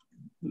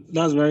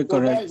 That's very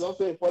correct. So that is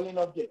also a falling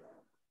object.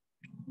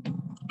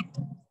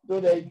 So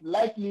there is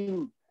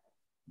likelihood.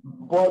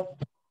 But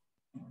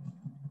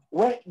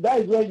that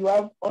is where you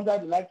have, under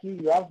the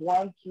likelihood, you have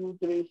 1, 2,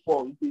 3,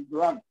 4. It is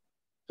ranked.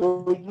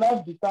 So it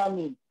now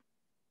determines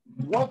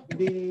What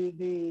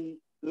the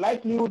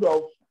likelihood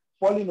of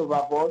falling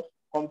overboard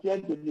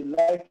compared to the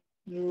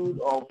likelihood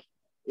of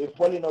a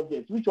falling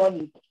object? Which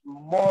one is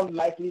more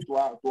likely to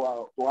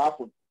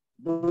happen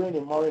during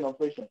a mooring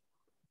operation?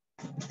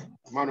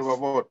 Man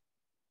overboard.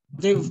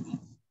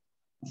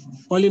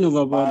 Falling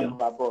overboard. Man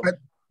overboard.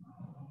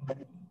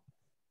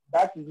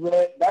 That is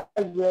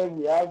where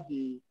we have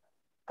the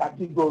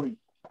category.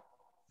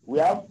 We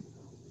have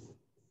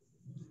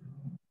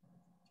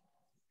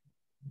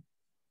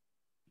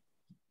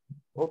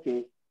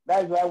okay.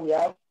 That is why we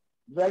have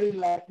very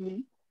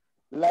likely,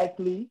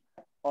 likely,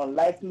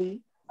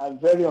 unlikely, and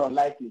very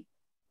unlikely.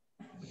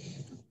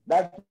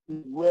 That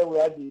is where we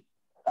have the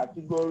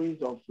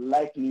categories of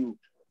likelihood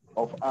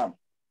of harm.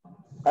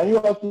 Can you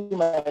all see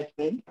my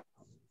screen?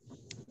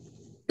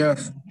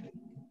 Yes.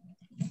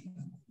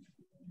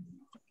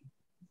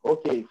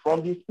 Okay,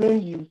 from the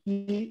screen you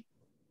see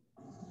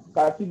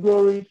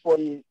categories for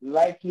the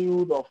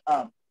likelihood of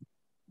harm.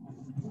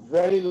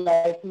 Very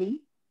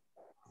likely,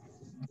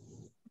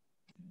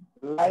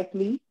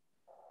 likely,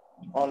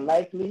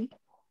 unlikely,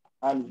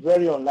 and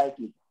very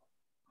unlikely.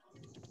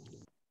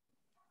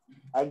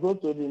 I go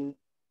to the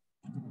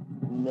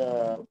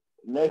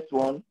next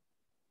one.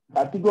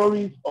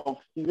 Categories of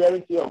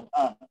severity of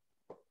harm.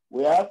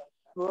 We have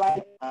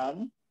slight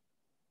harm,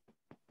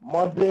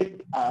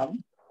 moderate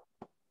harm,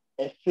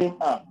 extreme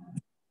harm.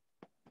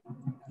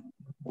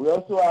 We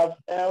also have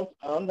health,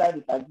 and under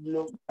the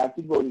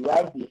category, we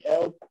have the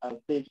health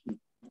and safety.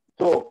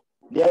 So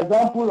the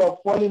example of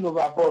falling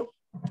overboard,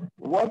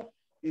 what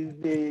is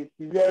the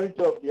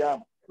severity of the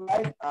harm?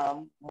 Slight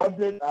harm,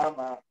 moderate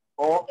harm,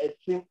 or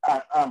extreme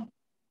harm?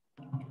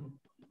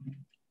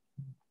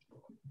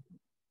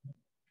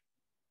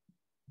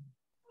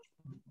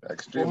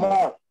 Extreme.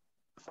 Omar,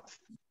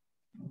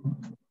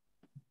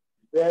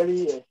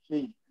 very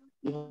extreme.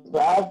 If you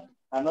have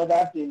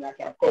another thing, I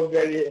can call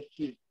very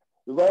extreme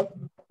because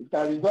it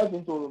can result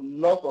into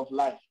loss of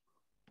life.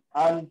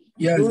 And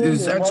yes, during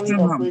it's the mooring extreme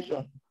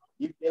operation,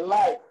 if a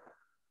life,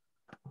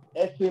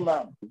 extreme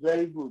harm,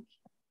 very good.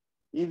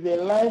 If a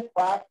life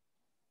pass,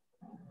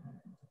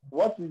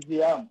 what is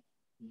the harm?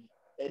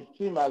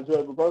 Extreme as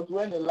well, because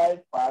when a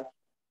life pass,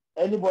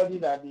 anybody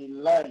that the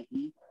line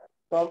hit,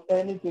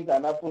 anything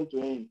can happen to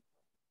him.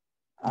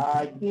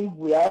 I think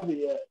we have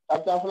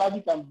Captain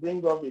Flavi can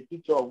bring up a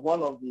picture of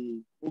one of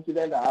the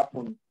incidents that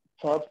happened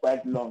not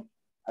quite long.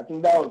 I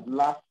think that was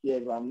last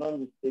year, if I'm not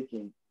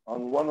mistaken,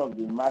 on one of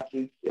the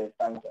matrix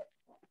tankers.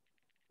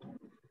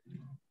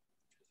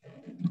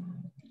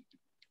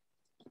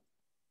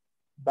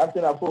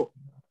 Captain Apo.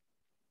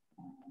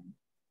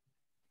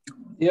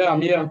 Yeah,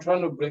 I'm here. I'm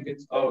trying to bring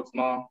it out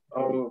now.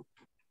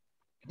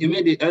 You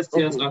made the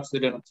STS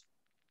accident.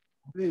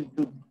 Please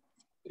do.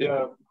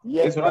 Yeah,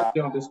 yes, it's right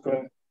there on the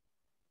screen.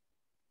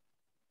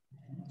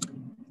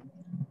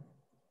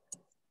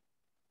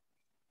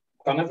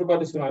 Can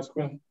everybody see my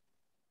screen?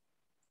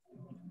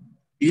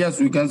 Yes,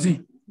 we can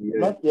see. Yes.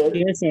 Not yet.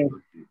 Yes, sir.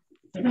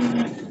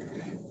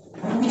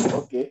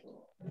 Okay.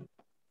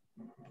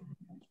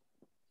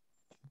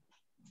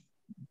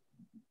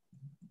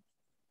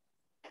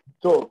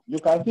 So you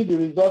can see the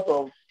result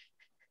of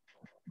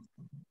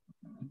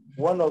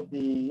one of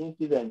the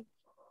incidents.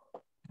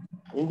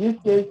 In this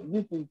case,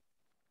 this is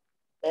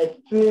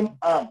extreme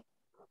harm.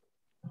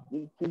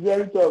 The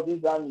severity of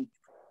this harm is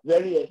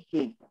very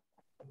extreme.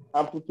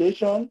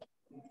 Amputation,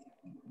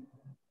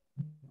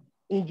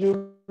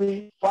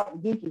 injury,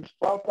 this is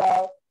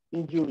fatal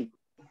injury.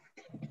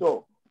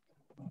 So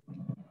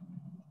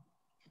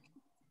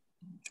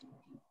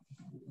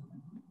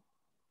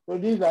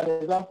this is an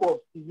example of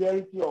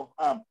severity of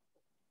harm.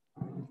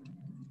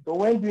 So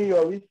when doing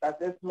your risk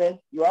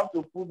assessment, you have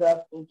to put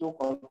that into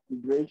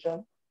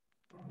consideration,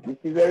 the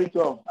severity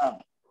of harm.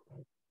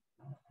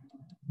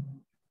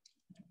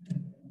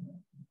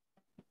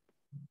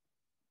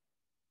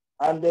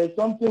 And there's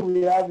something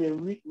we have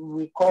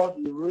we call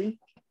the risk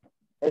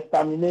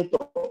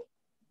exterminator.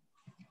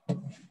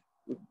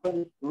 We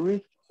call it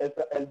risk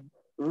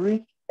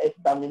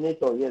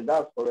exterminator. Yes,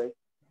 that's correct.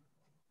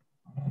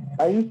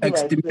 Are you see my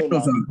screen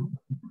now?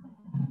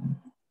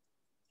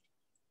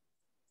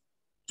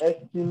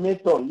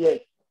 Estimator, yes.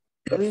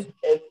 Risk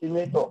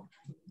estimator.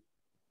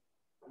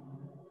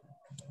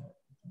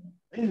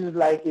 This is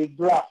like a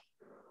graph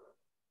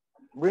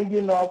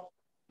bringing up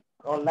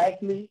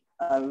unlikely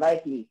and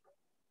likely.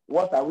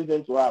 What are we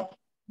going to have?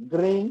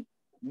 Green,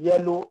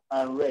 yellow,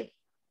 and red.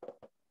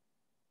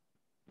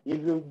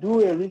 If you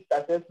do a risk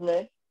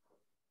assessment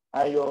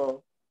and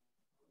your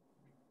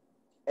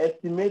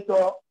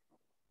estimator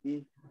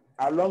is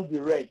along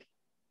the red,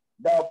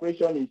 that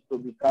operation is to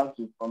be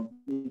cancelled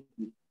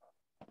completely.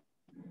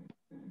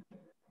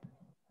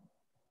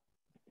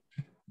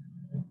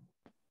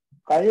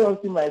 Can you all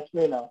see my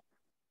screen now?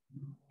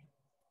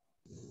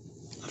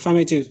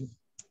 Affirmative.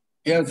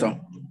 Yes, sir.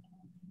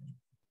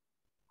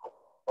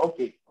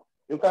 Okay.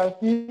 You can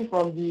see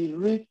from the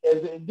risk,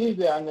 this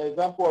is an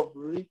example of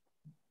risk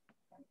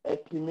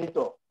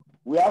estimator.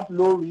 We have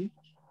low risk,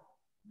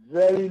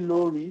 very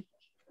low risk,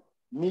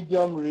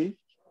 medium risk,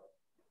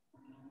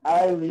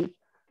 high risk,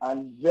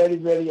 and very,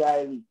 very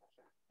high risk.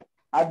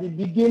 At the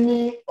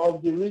beginning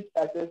of the risk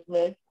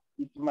assessment,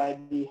 it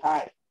might be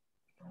high,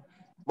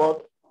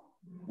 but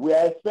we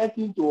are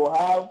expecting to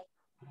have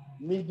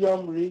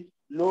medium risk,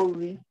 low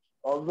risk,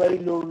 or very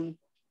low risk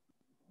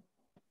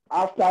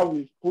after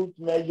we've put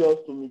measures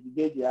to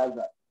mitigate the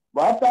hazard.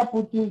 But after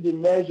putting the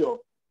measure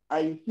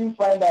and you still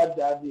find out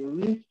that the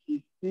risk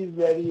is still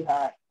very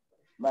high,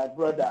 my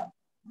brother,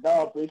 that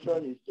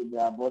operation is to be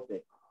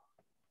aborted.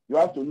 You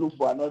have to look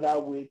for another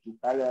way to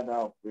carry out that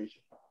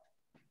operation.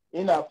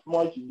 In as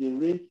much the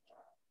risk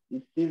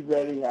is still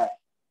very high.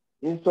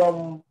 In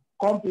some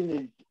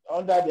companies,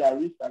 under their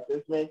risk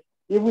assessment,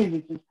 even if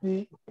it is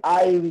still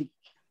high risk,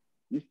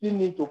 you still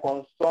need to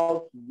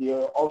consult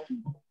the office.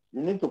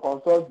 You need to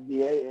consult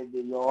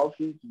your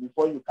office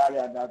before you carry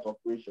out that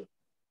operation.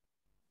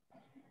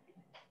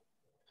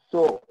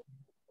 So,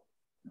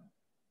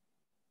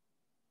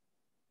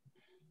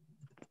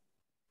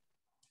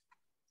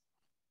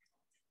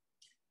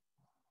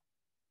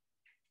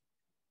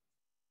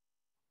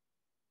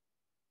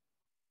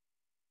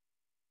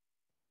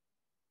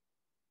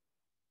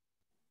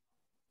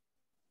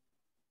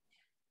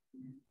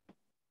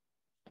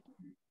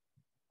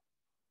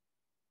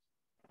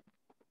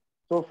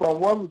 from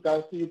what we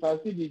can see, you can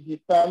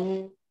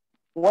see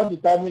what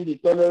determines the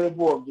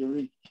tolerable of the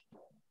risk.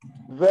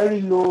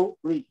 Very low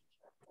risk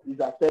is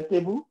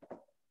acceptable.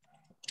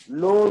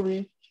 Low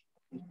risk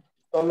is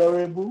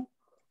tolerable.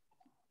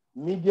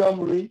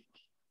 Medium risk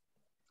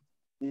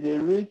is a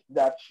risk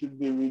that should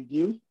be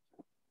reduced.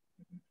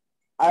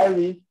 High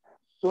risk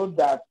so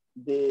that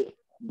they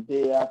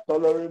are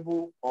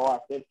tolerable or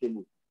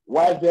acceptable.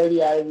 While very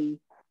high risk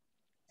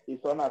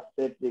is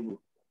unacceptable.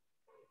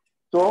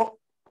 So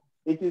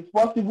it is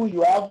possible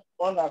you have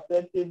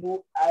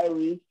unacceptable high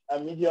risk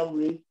and medium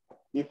risk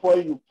before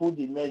you put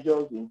the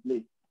measures in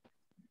place.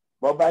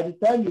 But by the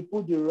time you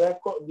put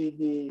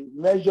the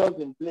measures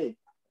in place,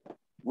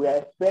 we are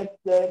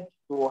expected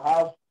to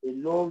have a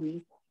low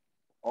risk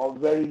or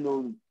very low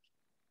risk.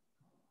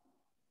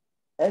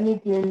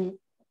 Anything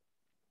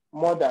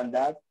more than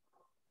that,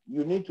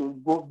 you need to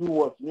go do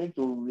what? You need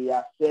to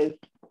reassess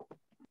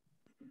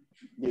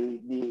the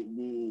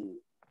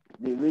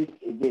risk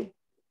again.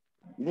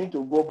 You need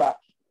to go back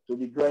to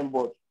the drawing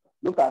board.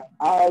 Look at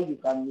how you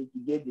can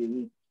mitigate the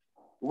risk.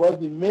 Because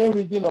the main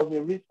reason of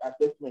a risk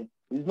assessment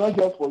is not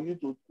just for you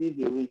to see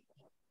the risk.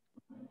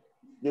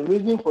 The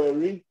reason for a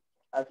risk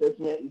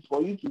assessment is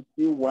for you to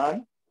see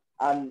one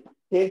and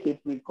take a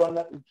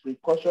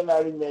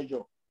precautionary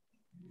measure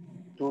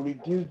to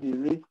reduce the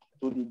risk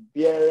to the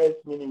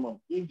barest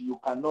minimum if you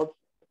cannot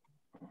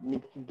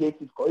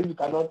mitigate it, or if you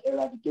cannot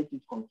eradicate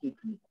it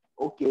completely.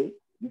 Okay,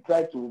 you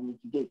try to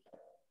mitigate.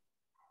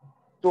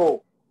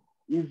 So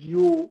if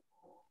you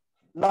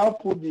now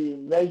put the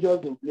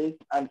measures in place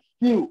and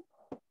still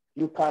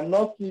you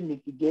cannot see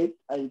mitigate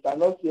and you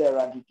cannot see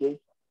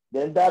eradicate,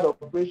 then that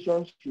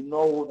operation should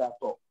not hold at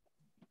all.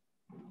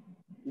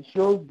 It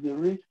shows the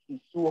risk is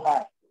too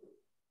high.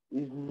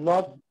 It's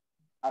not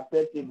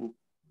acceptable.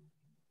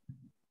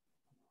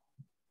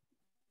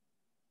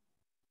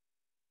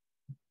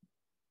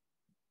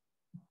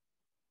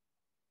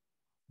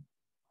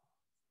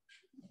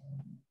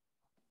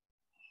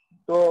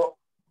 So,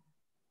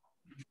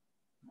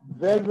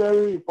 very,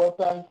 very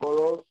important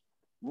for us,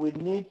 we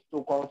need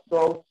to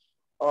consult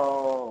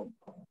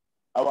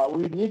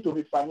we need to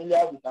be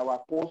familiar with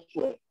our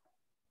coursework.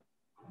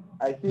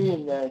 I see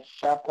in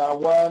chapter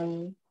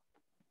 1,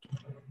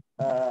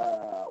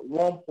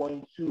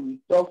 1.2, it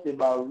talks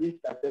about risk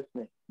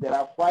assessment. There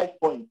are 5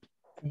 points.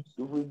 If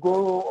we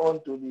go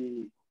on to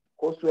the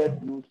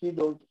coursework, you will see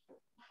those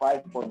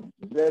 5 points.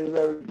 Very,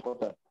 very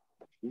important.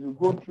 If you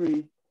go through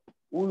it,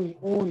 who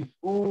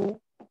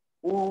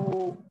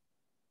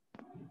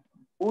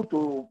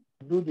to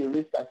do the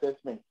risk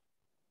assessment?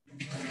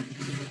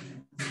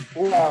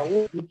 Who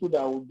are people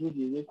that will do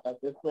the risk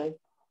assessment?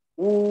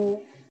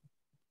 Who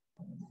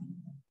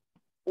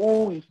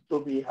is to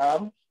be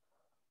harmed?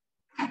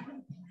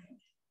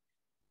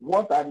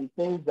 What are the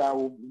things that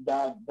will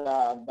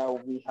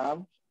be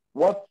harmed?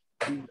 What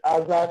is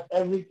hazard?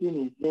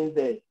 Everything is in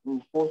there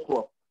in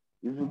coursework.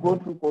 If you go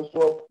through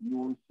coursework, you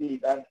will see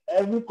it. And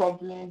every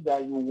company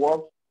that you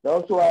work, they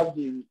also have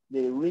the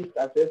risk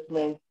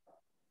assessment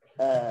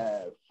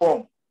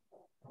form.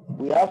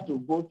 We have to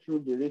go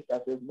through the risk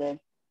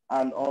assessment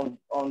and on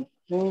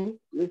seeing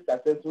risk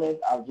assessment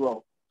as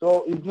well.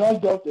 So it's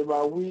not just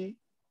about we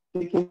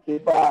taking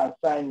paper and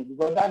signing,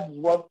 because that is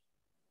what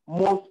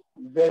most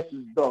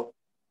vessels do.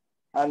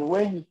 And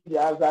when you see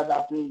the hazard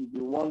happening,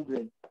 you'll be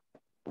wondering,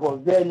 was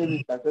there any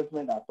risk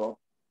assessment at all?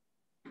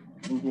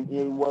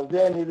 Was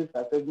there any risk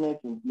assessment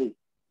in place?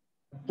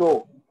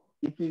 So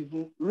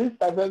risk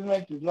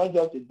assessment is not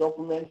just a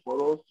document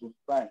for us to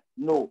sign.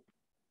 No,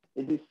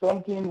 it is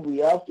something we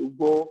have to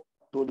go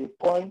to the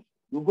point.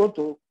 You go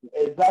to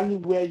exactly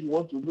where you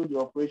want to do the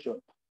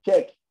operation.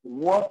 Check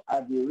what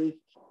are the risks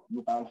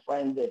you can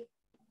find there.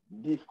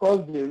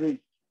 Discuss the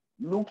risk.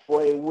 Look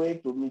for a way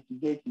to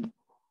mitigate it.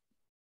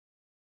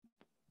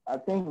 I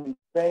think we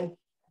spent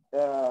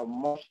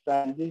much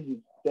time. This is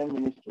 10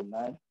 minutes to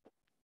 9.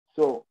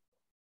 So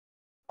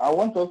I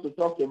want us to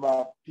talk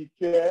about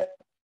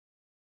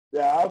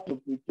how to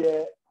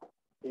prepare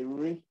a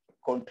risk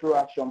control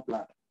action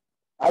plan.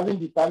 Having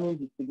determined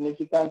the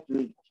significant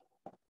risk,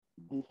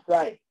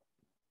 decide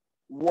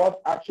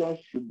what actions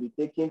should be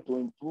taken to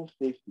improve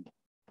safety,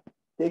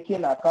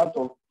 taking account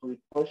of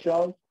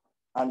precautions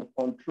and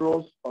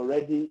controls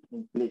already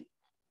in place.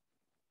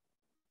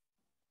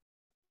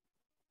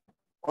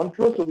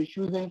 Controls will be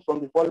chosen from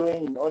the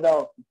following in order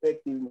of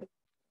effectiveness.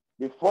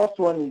 The first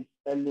one is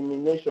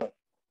elimination.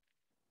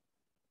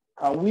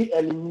 Can we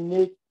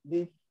eliminate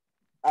this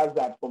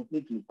hazard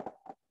completely?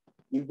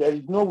 If there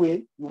is no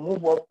way, you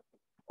move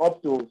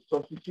up to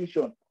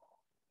substitution.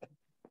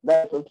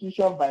 That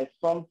substitution by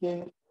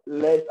something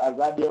less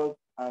hazardous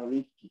and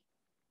risky.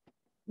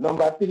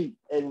 Number 3,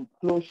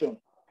 enclosure.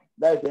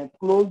 That is,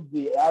 enclose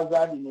the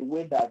hazard in a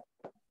way that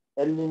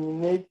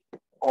eliminates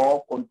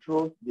or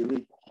controls the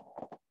risk.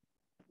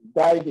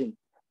 Guiding,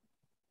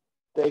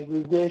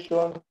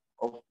 segregation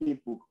of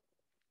people.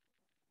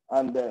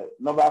 And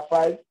number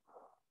 5,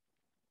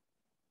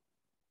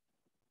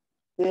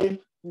 safe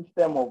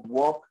system of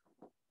work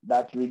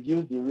that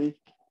reduce the risk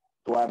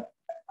to an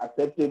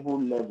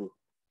acceptable level.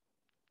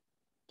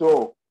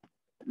 So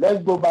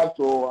let's go back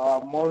to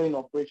our mooring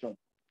operation.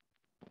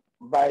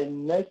 By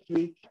next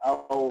week,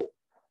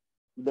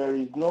 there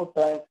is no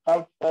time.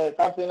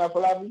 Captain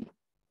Afolabi?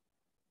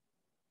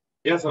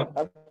 Yes, sir.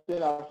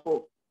 Captain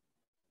Afo,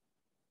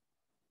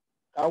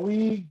 can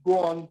we go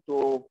on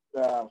to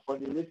for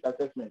the risk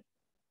assessment?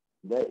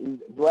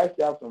 Do I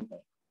still have some time?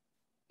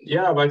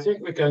 Yeah, but I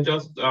think we can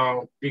just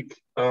pick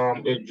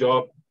a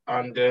job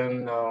and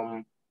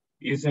then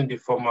using the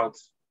format,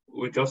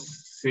 we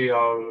just see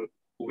how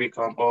we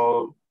can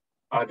all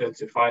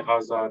identify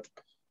hazard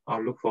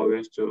and look for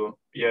ways to,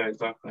 yeah,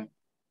 exactly.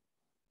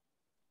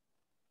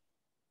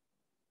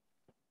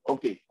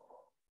 Okay,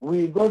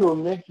 we're going to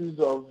make use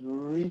of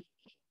risk.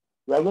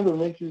 We are going to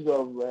make use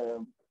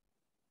of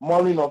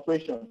mooring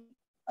operation.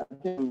 I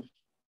think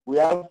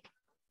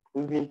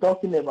we've been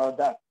talking about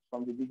that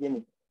from the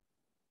beginning.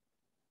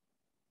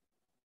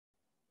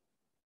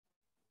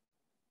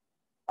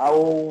 I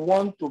will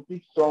want to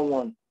pick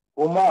someone.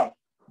 Omar.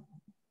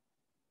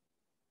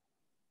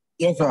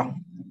 Yes, sir.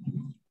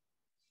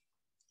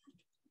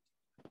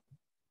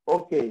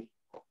 Okay.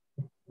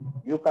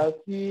 You can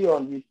see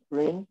on the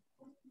screen.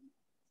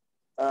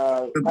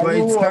 But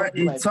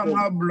it's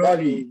somehow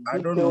blurry. I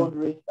don't know.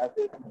 Risk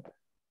assessment.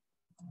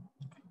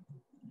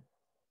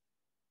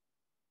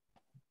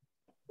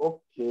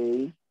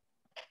 Okay.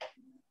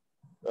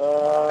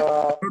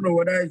 I don't know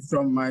whether it's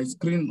from my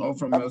screen or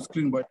from your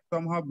screen, but it's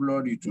somehow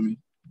blurry to me.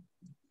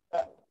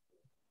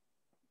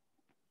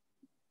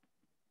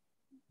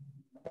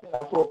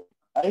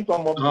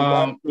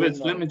 Wait,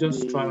 let me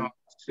just try to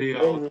see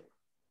how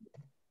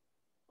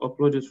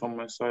upload it from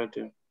my side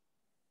here.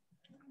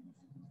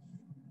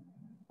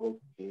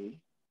 Okay.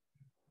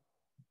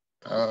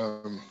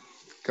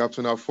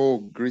 Captain Afo,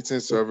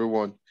 greetings to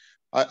everyone.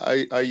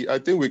 I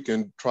think we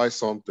can try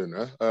something.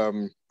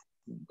 All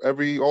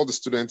the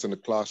students in the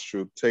class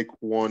should take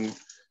one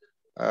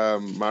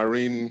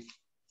marine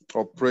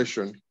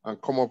operation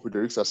and come up with a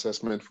risk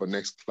assessment for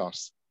next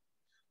class.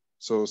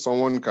 So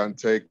someone can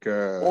take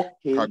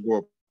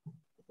cargo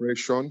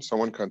operation,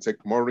 someone can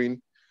take mooring,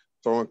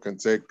 someone can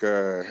take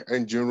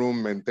engine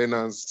room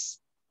maintenance.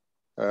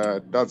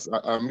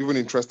 I'm even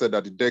interested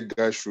that the deck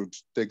guys should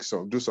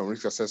do some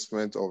risk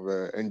assessment of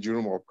engine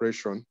room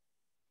operation.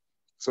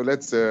 So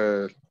let's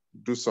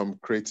do some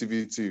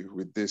creativity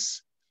with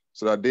this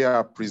so that they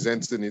are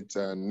presenting it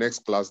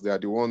next class. They are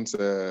the ones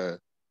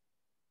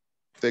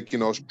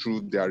taking us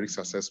through their risk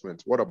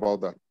assessment. What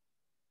about that?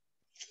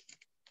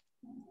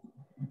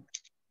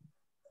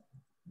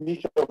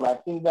 Bishop, I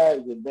think that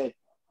is the best.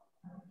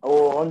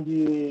 On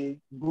the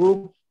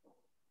group,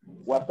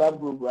 WhatsApp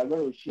group, we are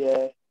going to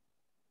share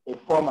a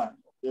format,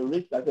 a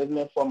risk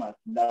assessment format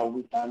that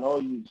we can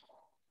all use.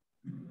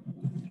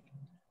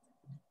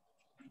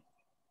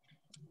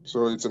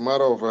 So it's a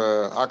matter of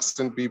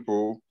asking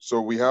people. So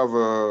we have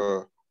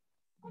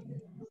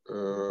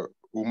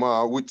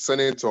Umar, which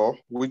senator,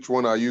 which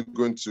one are you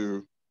going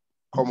to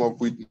come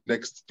up with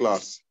next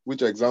class?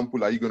 Which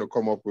example are you going to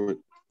come up with?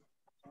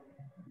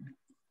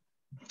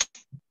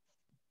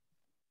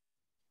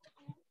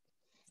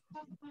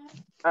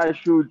 I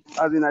should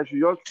just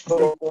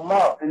pick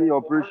any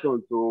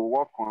operation to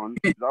work on.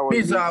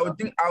 Please, I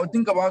would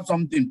think about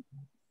something.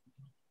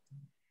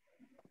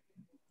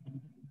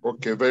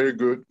 Okay, very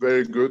good,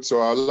 very good.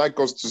 So I'd like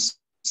us to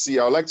see.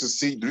 I'd like to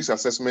see the risk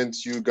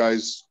assessment you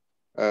guys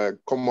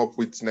come up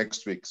with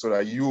next week, so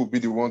that you will be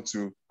the one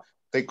to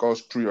take us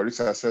through your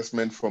risk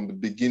assessment from the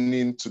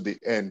beginning to the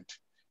end.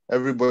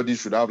 Everybody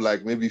should have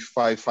like maybe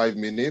five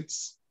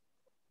minutes.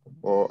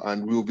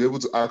 And we'll be able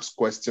to ask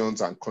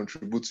questions and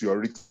contribute to your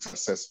risk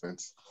assessment.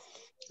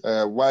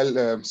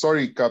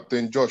 Sorry,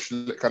 Captain Josh,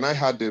 can I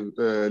add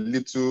a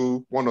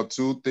little one or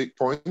two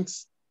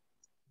points?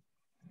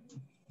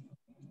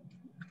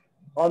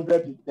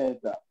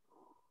 100%, sir.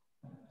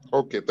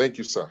 Okay, thank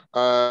you, sir.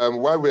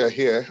 While we are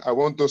here, I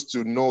want us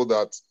to know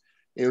that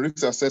in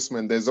risk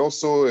assessment, there's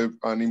also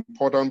an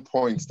important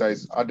point that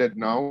is added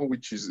now,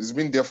 which has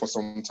been there for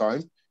some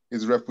time,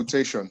 is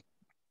reputation.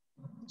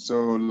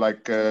 So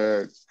like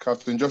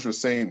Captain Josh was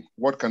saying,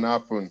 what can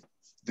happen?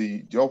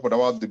 What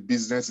about the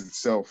business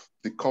itself,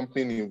 the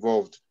company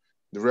involved,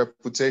 the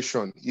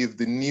reputation? If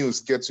the news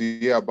gets to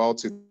hear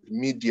about it,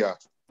 media,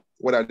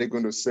 what are they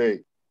going to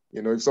say?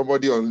 You know, if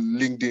somebody on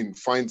LinkedIn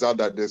finds out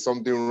that there's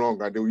something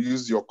wrong and they will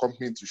use your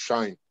company to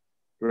shine,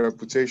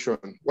 reputation.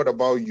 What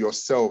about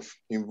yourself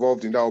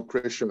involved in that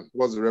operation?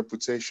 What's the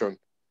reputation?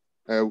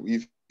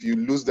 If you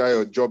lose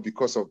your job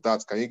because of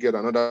that, can you get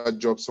another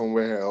job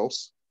somewhere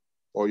else?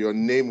 Or your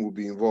name will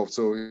be involved.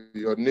 So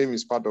your name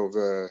is part of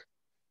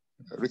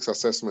risk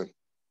assessment.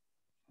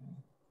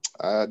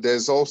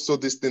 There's also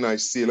this thing I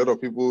see a lot of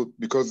people,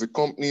 because the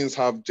companies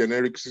have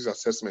generic risk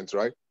assessments,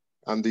 right?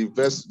 And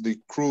the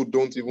crew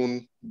don't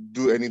even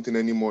do anything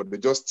anymore. They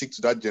just stick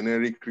to that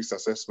generic risk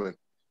assessment.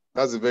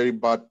 That's a very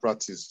bad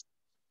practice.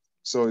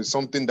 So it's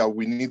something that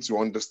we need to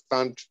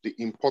understand the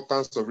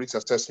importance of risk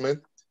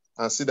assessment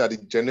and see that the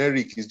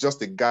generic is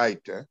just a guide.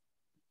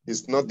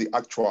 It's not the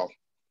actual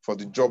for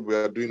the job we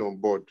are doing on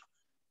board.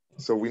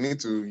 So we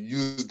need to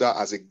use that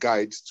as a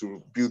guide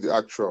to build the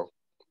actual.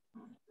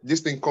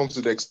 This thing comes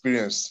to the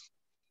experience.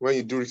 When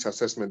you do risk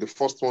assessment, the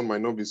first one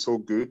might not be so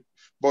good,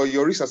 but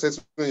your risk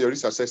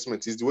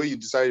assessment is the way you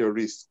decide your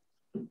risk.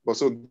 But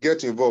so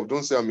get involved.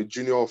 Don't say I'm a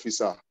junior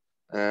officer.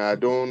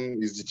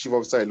 It's the chief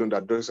officer alone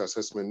that does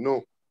assessment.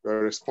 No,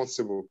 you're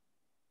responsible.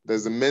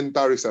 There's a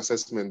mental risk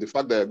assessment. The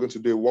fact that you're going to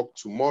do a work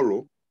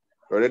tomorrow,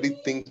 you're already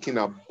thinking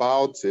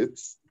about it.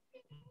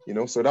 You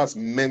know, so that's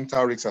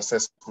mental risk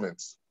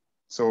assessment.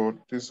 So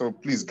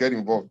please get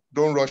involved.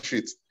 Don't rush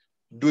it.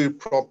 Do it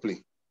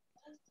properly.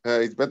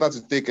 It's better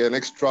to take an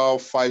extra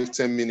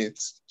 5-10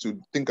 minutes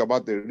to think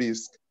about the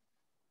risk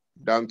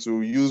than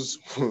to use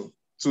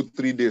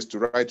 2-3 days to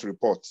write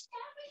reports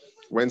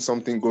when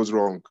something goes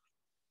wrong.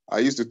 I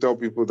used to tell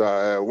people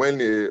that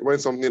when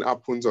something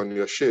happens on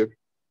your ship,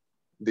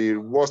 the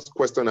worst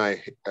question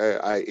I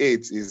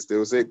hate is they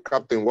will say,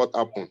 Captain, what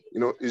happened? You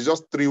know, it's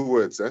just 3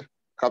 words,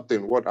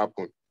 Captain, what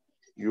happened?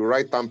 You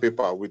write term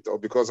paper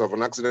because of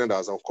an accident that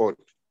has occurred.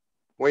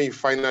 When you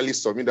finally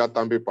submit that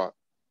term paper,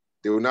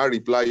 they will now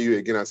reply you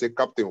again and say,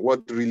 Captain,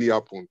 what really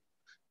happened?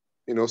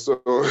 You know,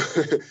 so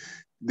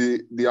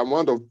the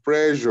amount of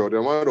pressure, the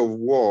amount of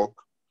work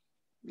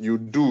you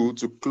do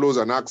to close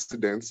an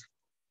accident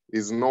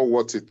is not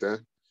worth it.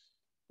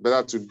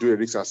 Better to do a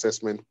risk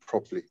assessment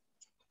properly.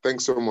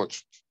 Thanks so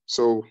much.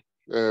 So,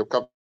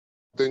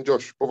 Captain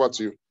Josh, over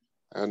to you.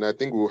 And I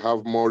think we'll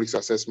have more risk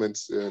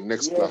assessments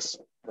next class.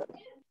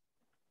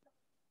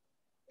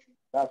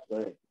 That's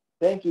correct.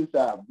 Thank you,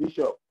 sir.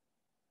 Bishop.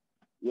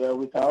 Yeah,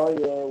 we can all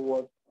hear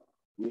what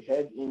we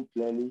heard him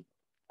clearly.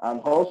 And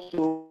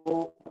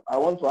also, I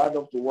want to add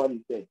up to what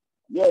he said.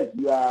 Yes,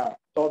 you are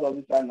third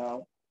officer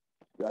now.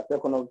 You are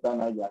second officer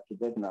now. You are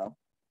cadet now.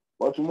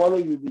 But tomorrow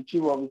you'll be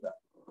chief officer.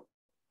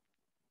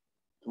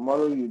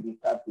 Tomorrow you'll be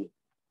captain.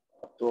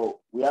 So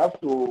we have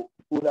to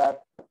put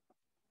that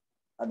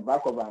at the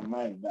back of our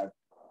mind that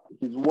it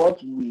is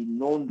what we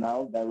know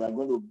now that we are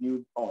going to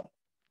build on.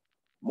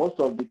 Most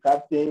of the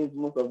captains,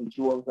 most of the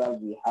chief officers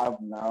we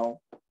have now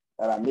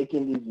that are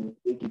making this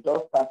mistake, it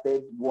all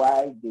started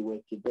while they were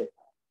cadets.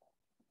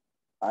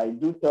 I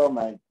do tell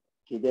my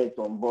cadets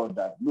on board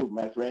that, look,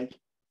 my friend,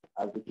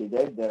 as a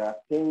cadet, there are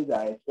things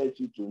I expect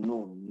you to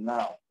know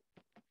now,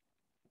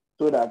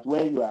 so that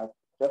when you are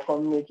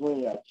second mate, when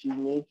you are chief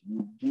mate,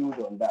 you build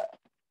on that.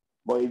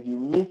 But if you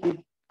miss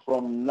it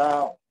from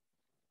now,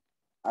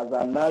 as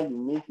of now you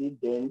miss it,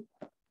 then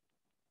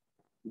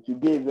it will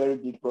be a very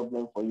big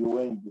problem for you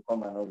when you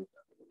become an officer.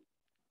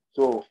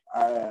 So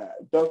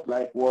just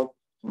like what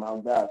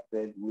Malda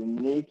said, we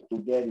need to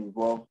get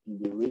involved in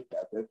the risk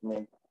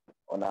assessment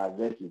on our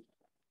vessels.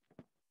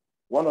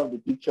 One of the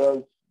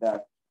pictures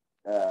that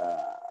I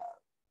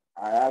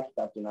asked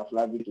Captain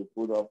Aflabi to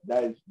put up,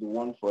 that is the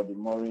one for the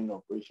mooring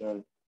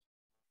operation,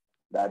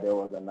 that there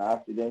was an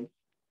accident.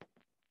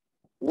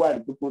 Who are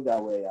the people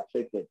that were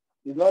affected?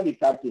 It's not the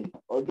captain,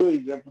 although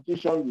his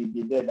reputation will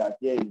be there that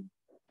here is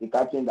the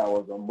captain that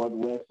was on board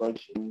when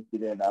such an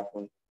incident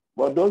happened.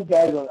 But those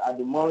guys at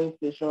the mooring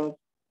stations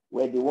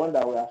were the ones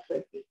that were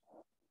affected.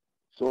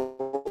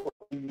 So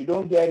if you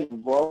don't get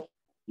involved,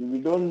 if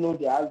you don't know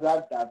the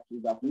hazard that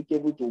is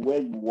applicable to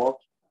where you work,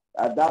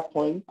 at that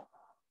point,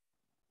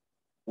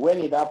 when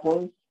it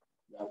happens,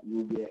 you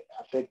will be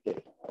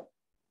affected.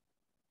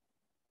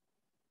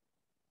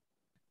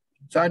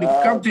 So the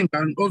captain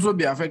can also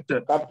be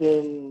affected.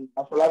 Captain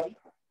Afolabi?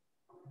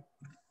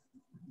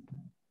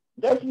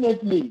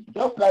 Definitely,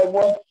 just like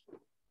what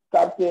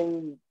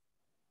Captain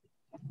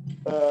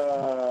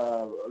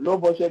Low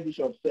Budget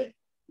Bishop said.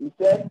 He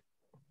said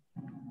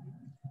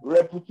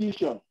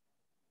repetition.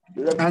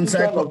 And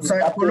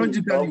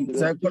psychologically,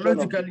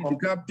 the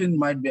captain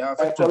might be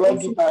affected.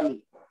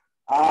 Psychologically,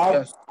 I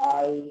have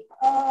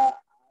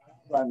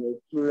an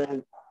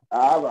experience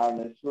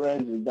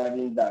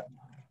regarding that.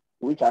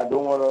 which I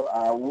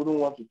wouldn't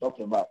want to talk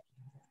about.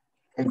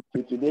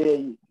 So today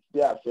it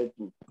still affects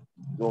me.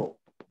 So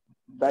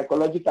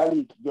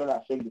psychologically, it's going to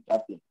affect the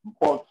captain.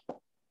 But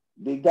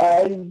the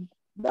guys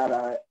that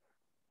are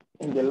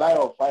in the line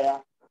of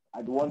fire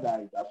are the ones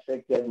that is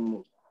affected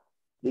most.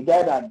 The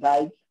guy that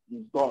died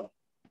is gone,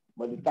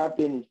 but the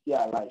captain is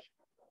still alive.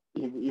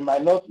 He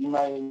might not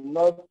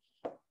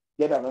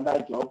get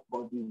another job,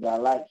 but he's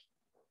alive.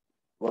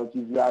 But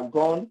if you are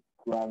gone,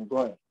 you are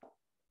gone.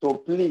 So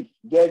please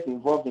get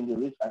involved in the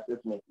risk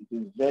assessment. It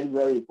is very,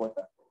 very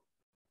important.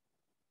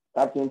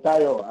 Captain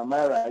Tayo, am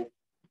I right?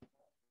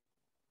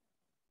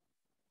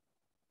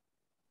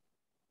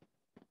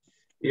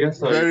 Yes,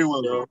 sir. Very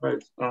well. You're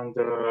right.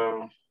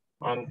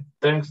 And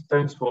thanks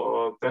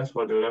for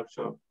the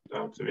lecture.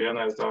 To be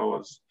honest, that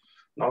was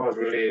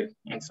really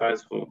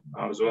insightful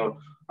as well.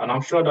 And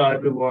I'm sure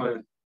that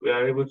we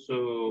are able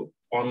to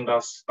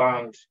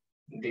understand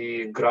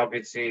the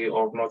gravity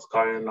of not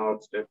carrying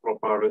out the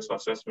proper risk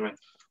assessment.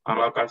 And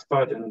like I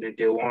started in the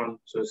day one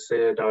to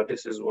say that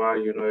this is why,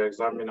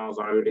 examiners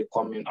are really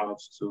coming out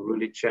to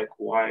really check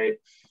why,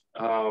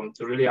 to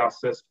really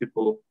assess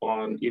people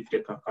on if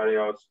they can carry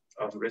out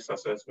risk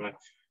assessment.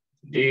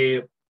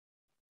 The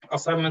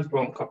assignment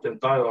from Captain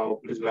Tayo, I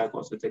would please like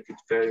us to take it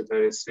very,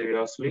 very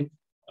seriously.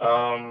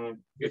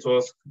 It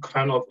was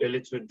kind of a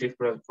little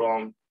different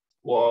from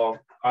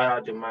what I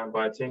had in mind,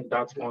 but I think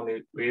that one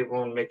will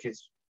even make it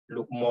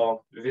look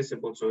more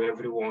visible to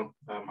everyone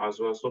as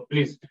well. So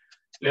please,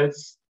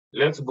 let's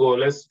go.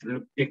 Let's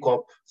pick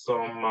up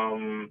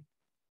some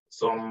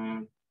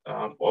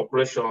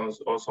operations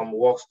or some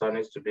works that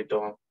needs to be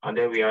done, and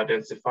then we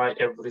identify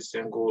every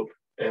single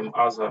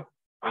hazard.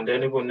 And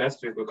then even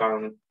next week we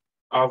can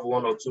have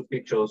 1 or 2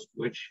 pictures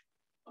which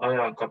I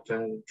and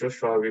Captain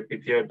Joshua will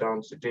prepare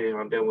down today,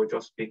 and then we'll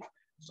just pick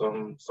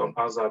some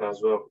hazard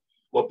as well.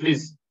 But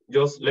please,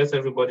 just let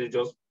everybody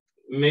just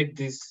make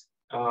this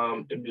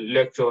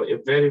lecture a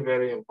very,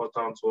 very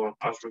important one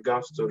as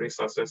regards to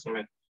risk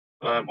assessment.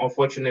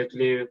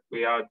 Unfortunately,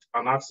 we had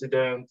an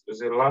accident. It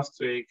was last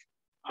week,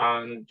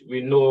 and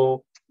we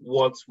know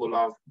what will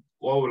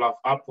have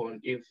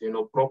happened if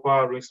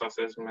proper risk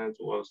assessment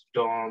was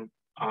done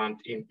and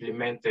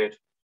implemented.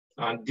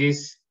 And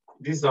this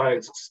is how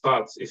it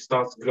starts. It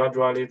starts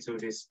gradually to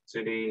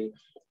the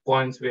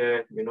point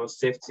where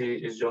safety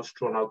is just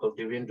thrown out of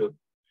the window.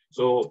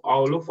 So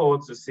I'll look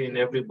forward to seeing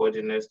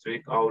everybody next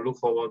week. I'll look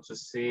forward to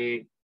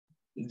see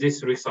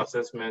this risk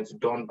assessment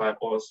done by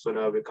us so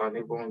that we can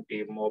even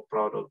be more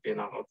proud of being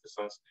our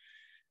officers.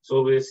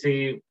 So we'll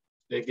see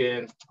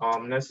again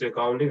next week.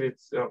 I'll leave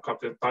it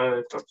Captain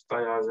Tayo if Captain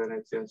Tayo has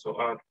anything to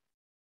add.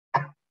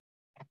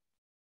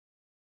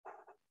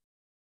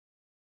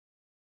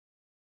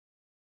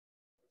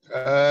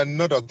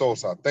 Not at all,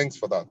 sir. Thanks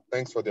for that.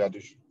 Thanks for the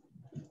addition.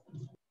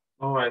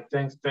 All right.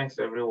 Thanks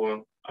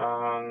everyone.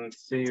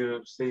 See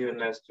you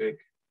next week.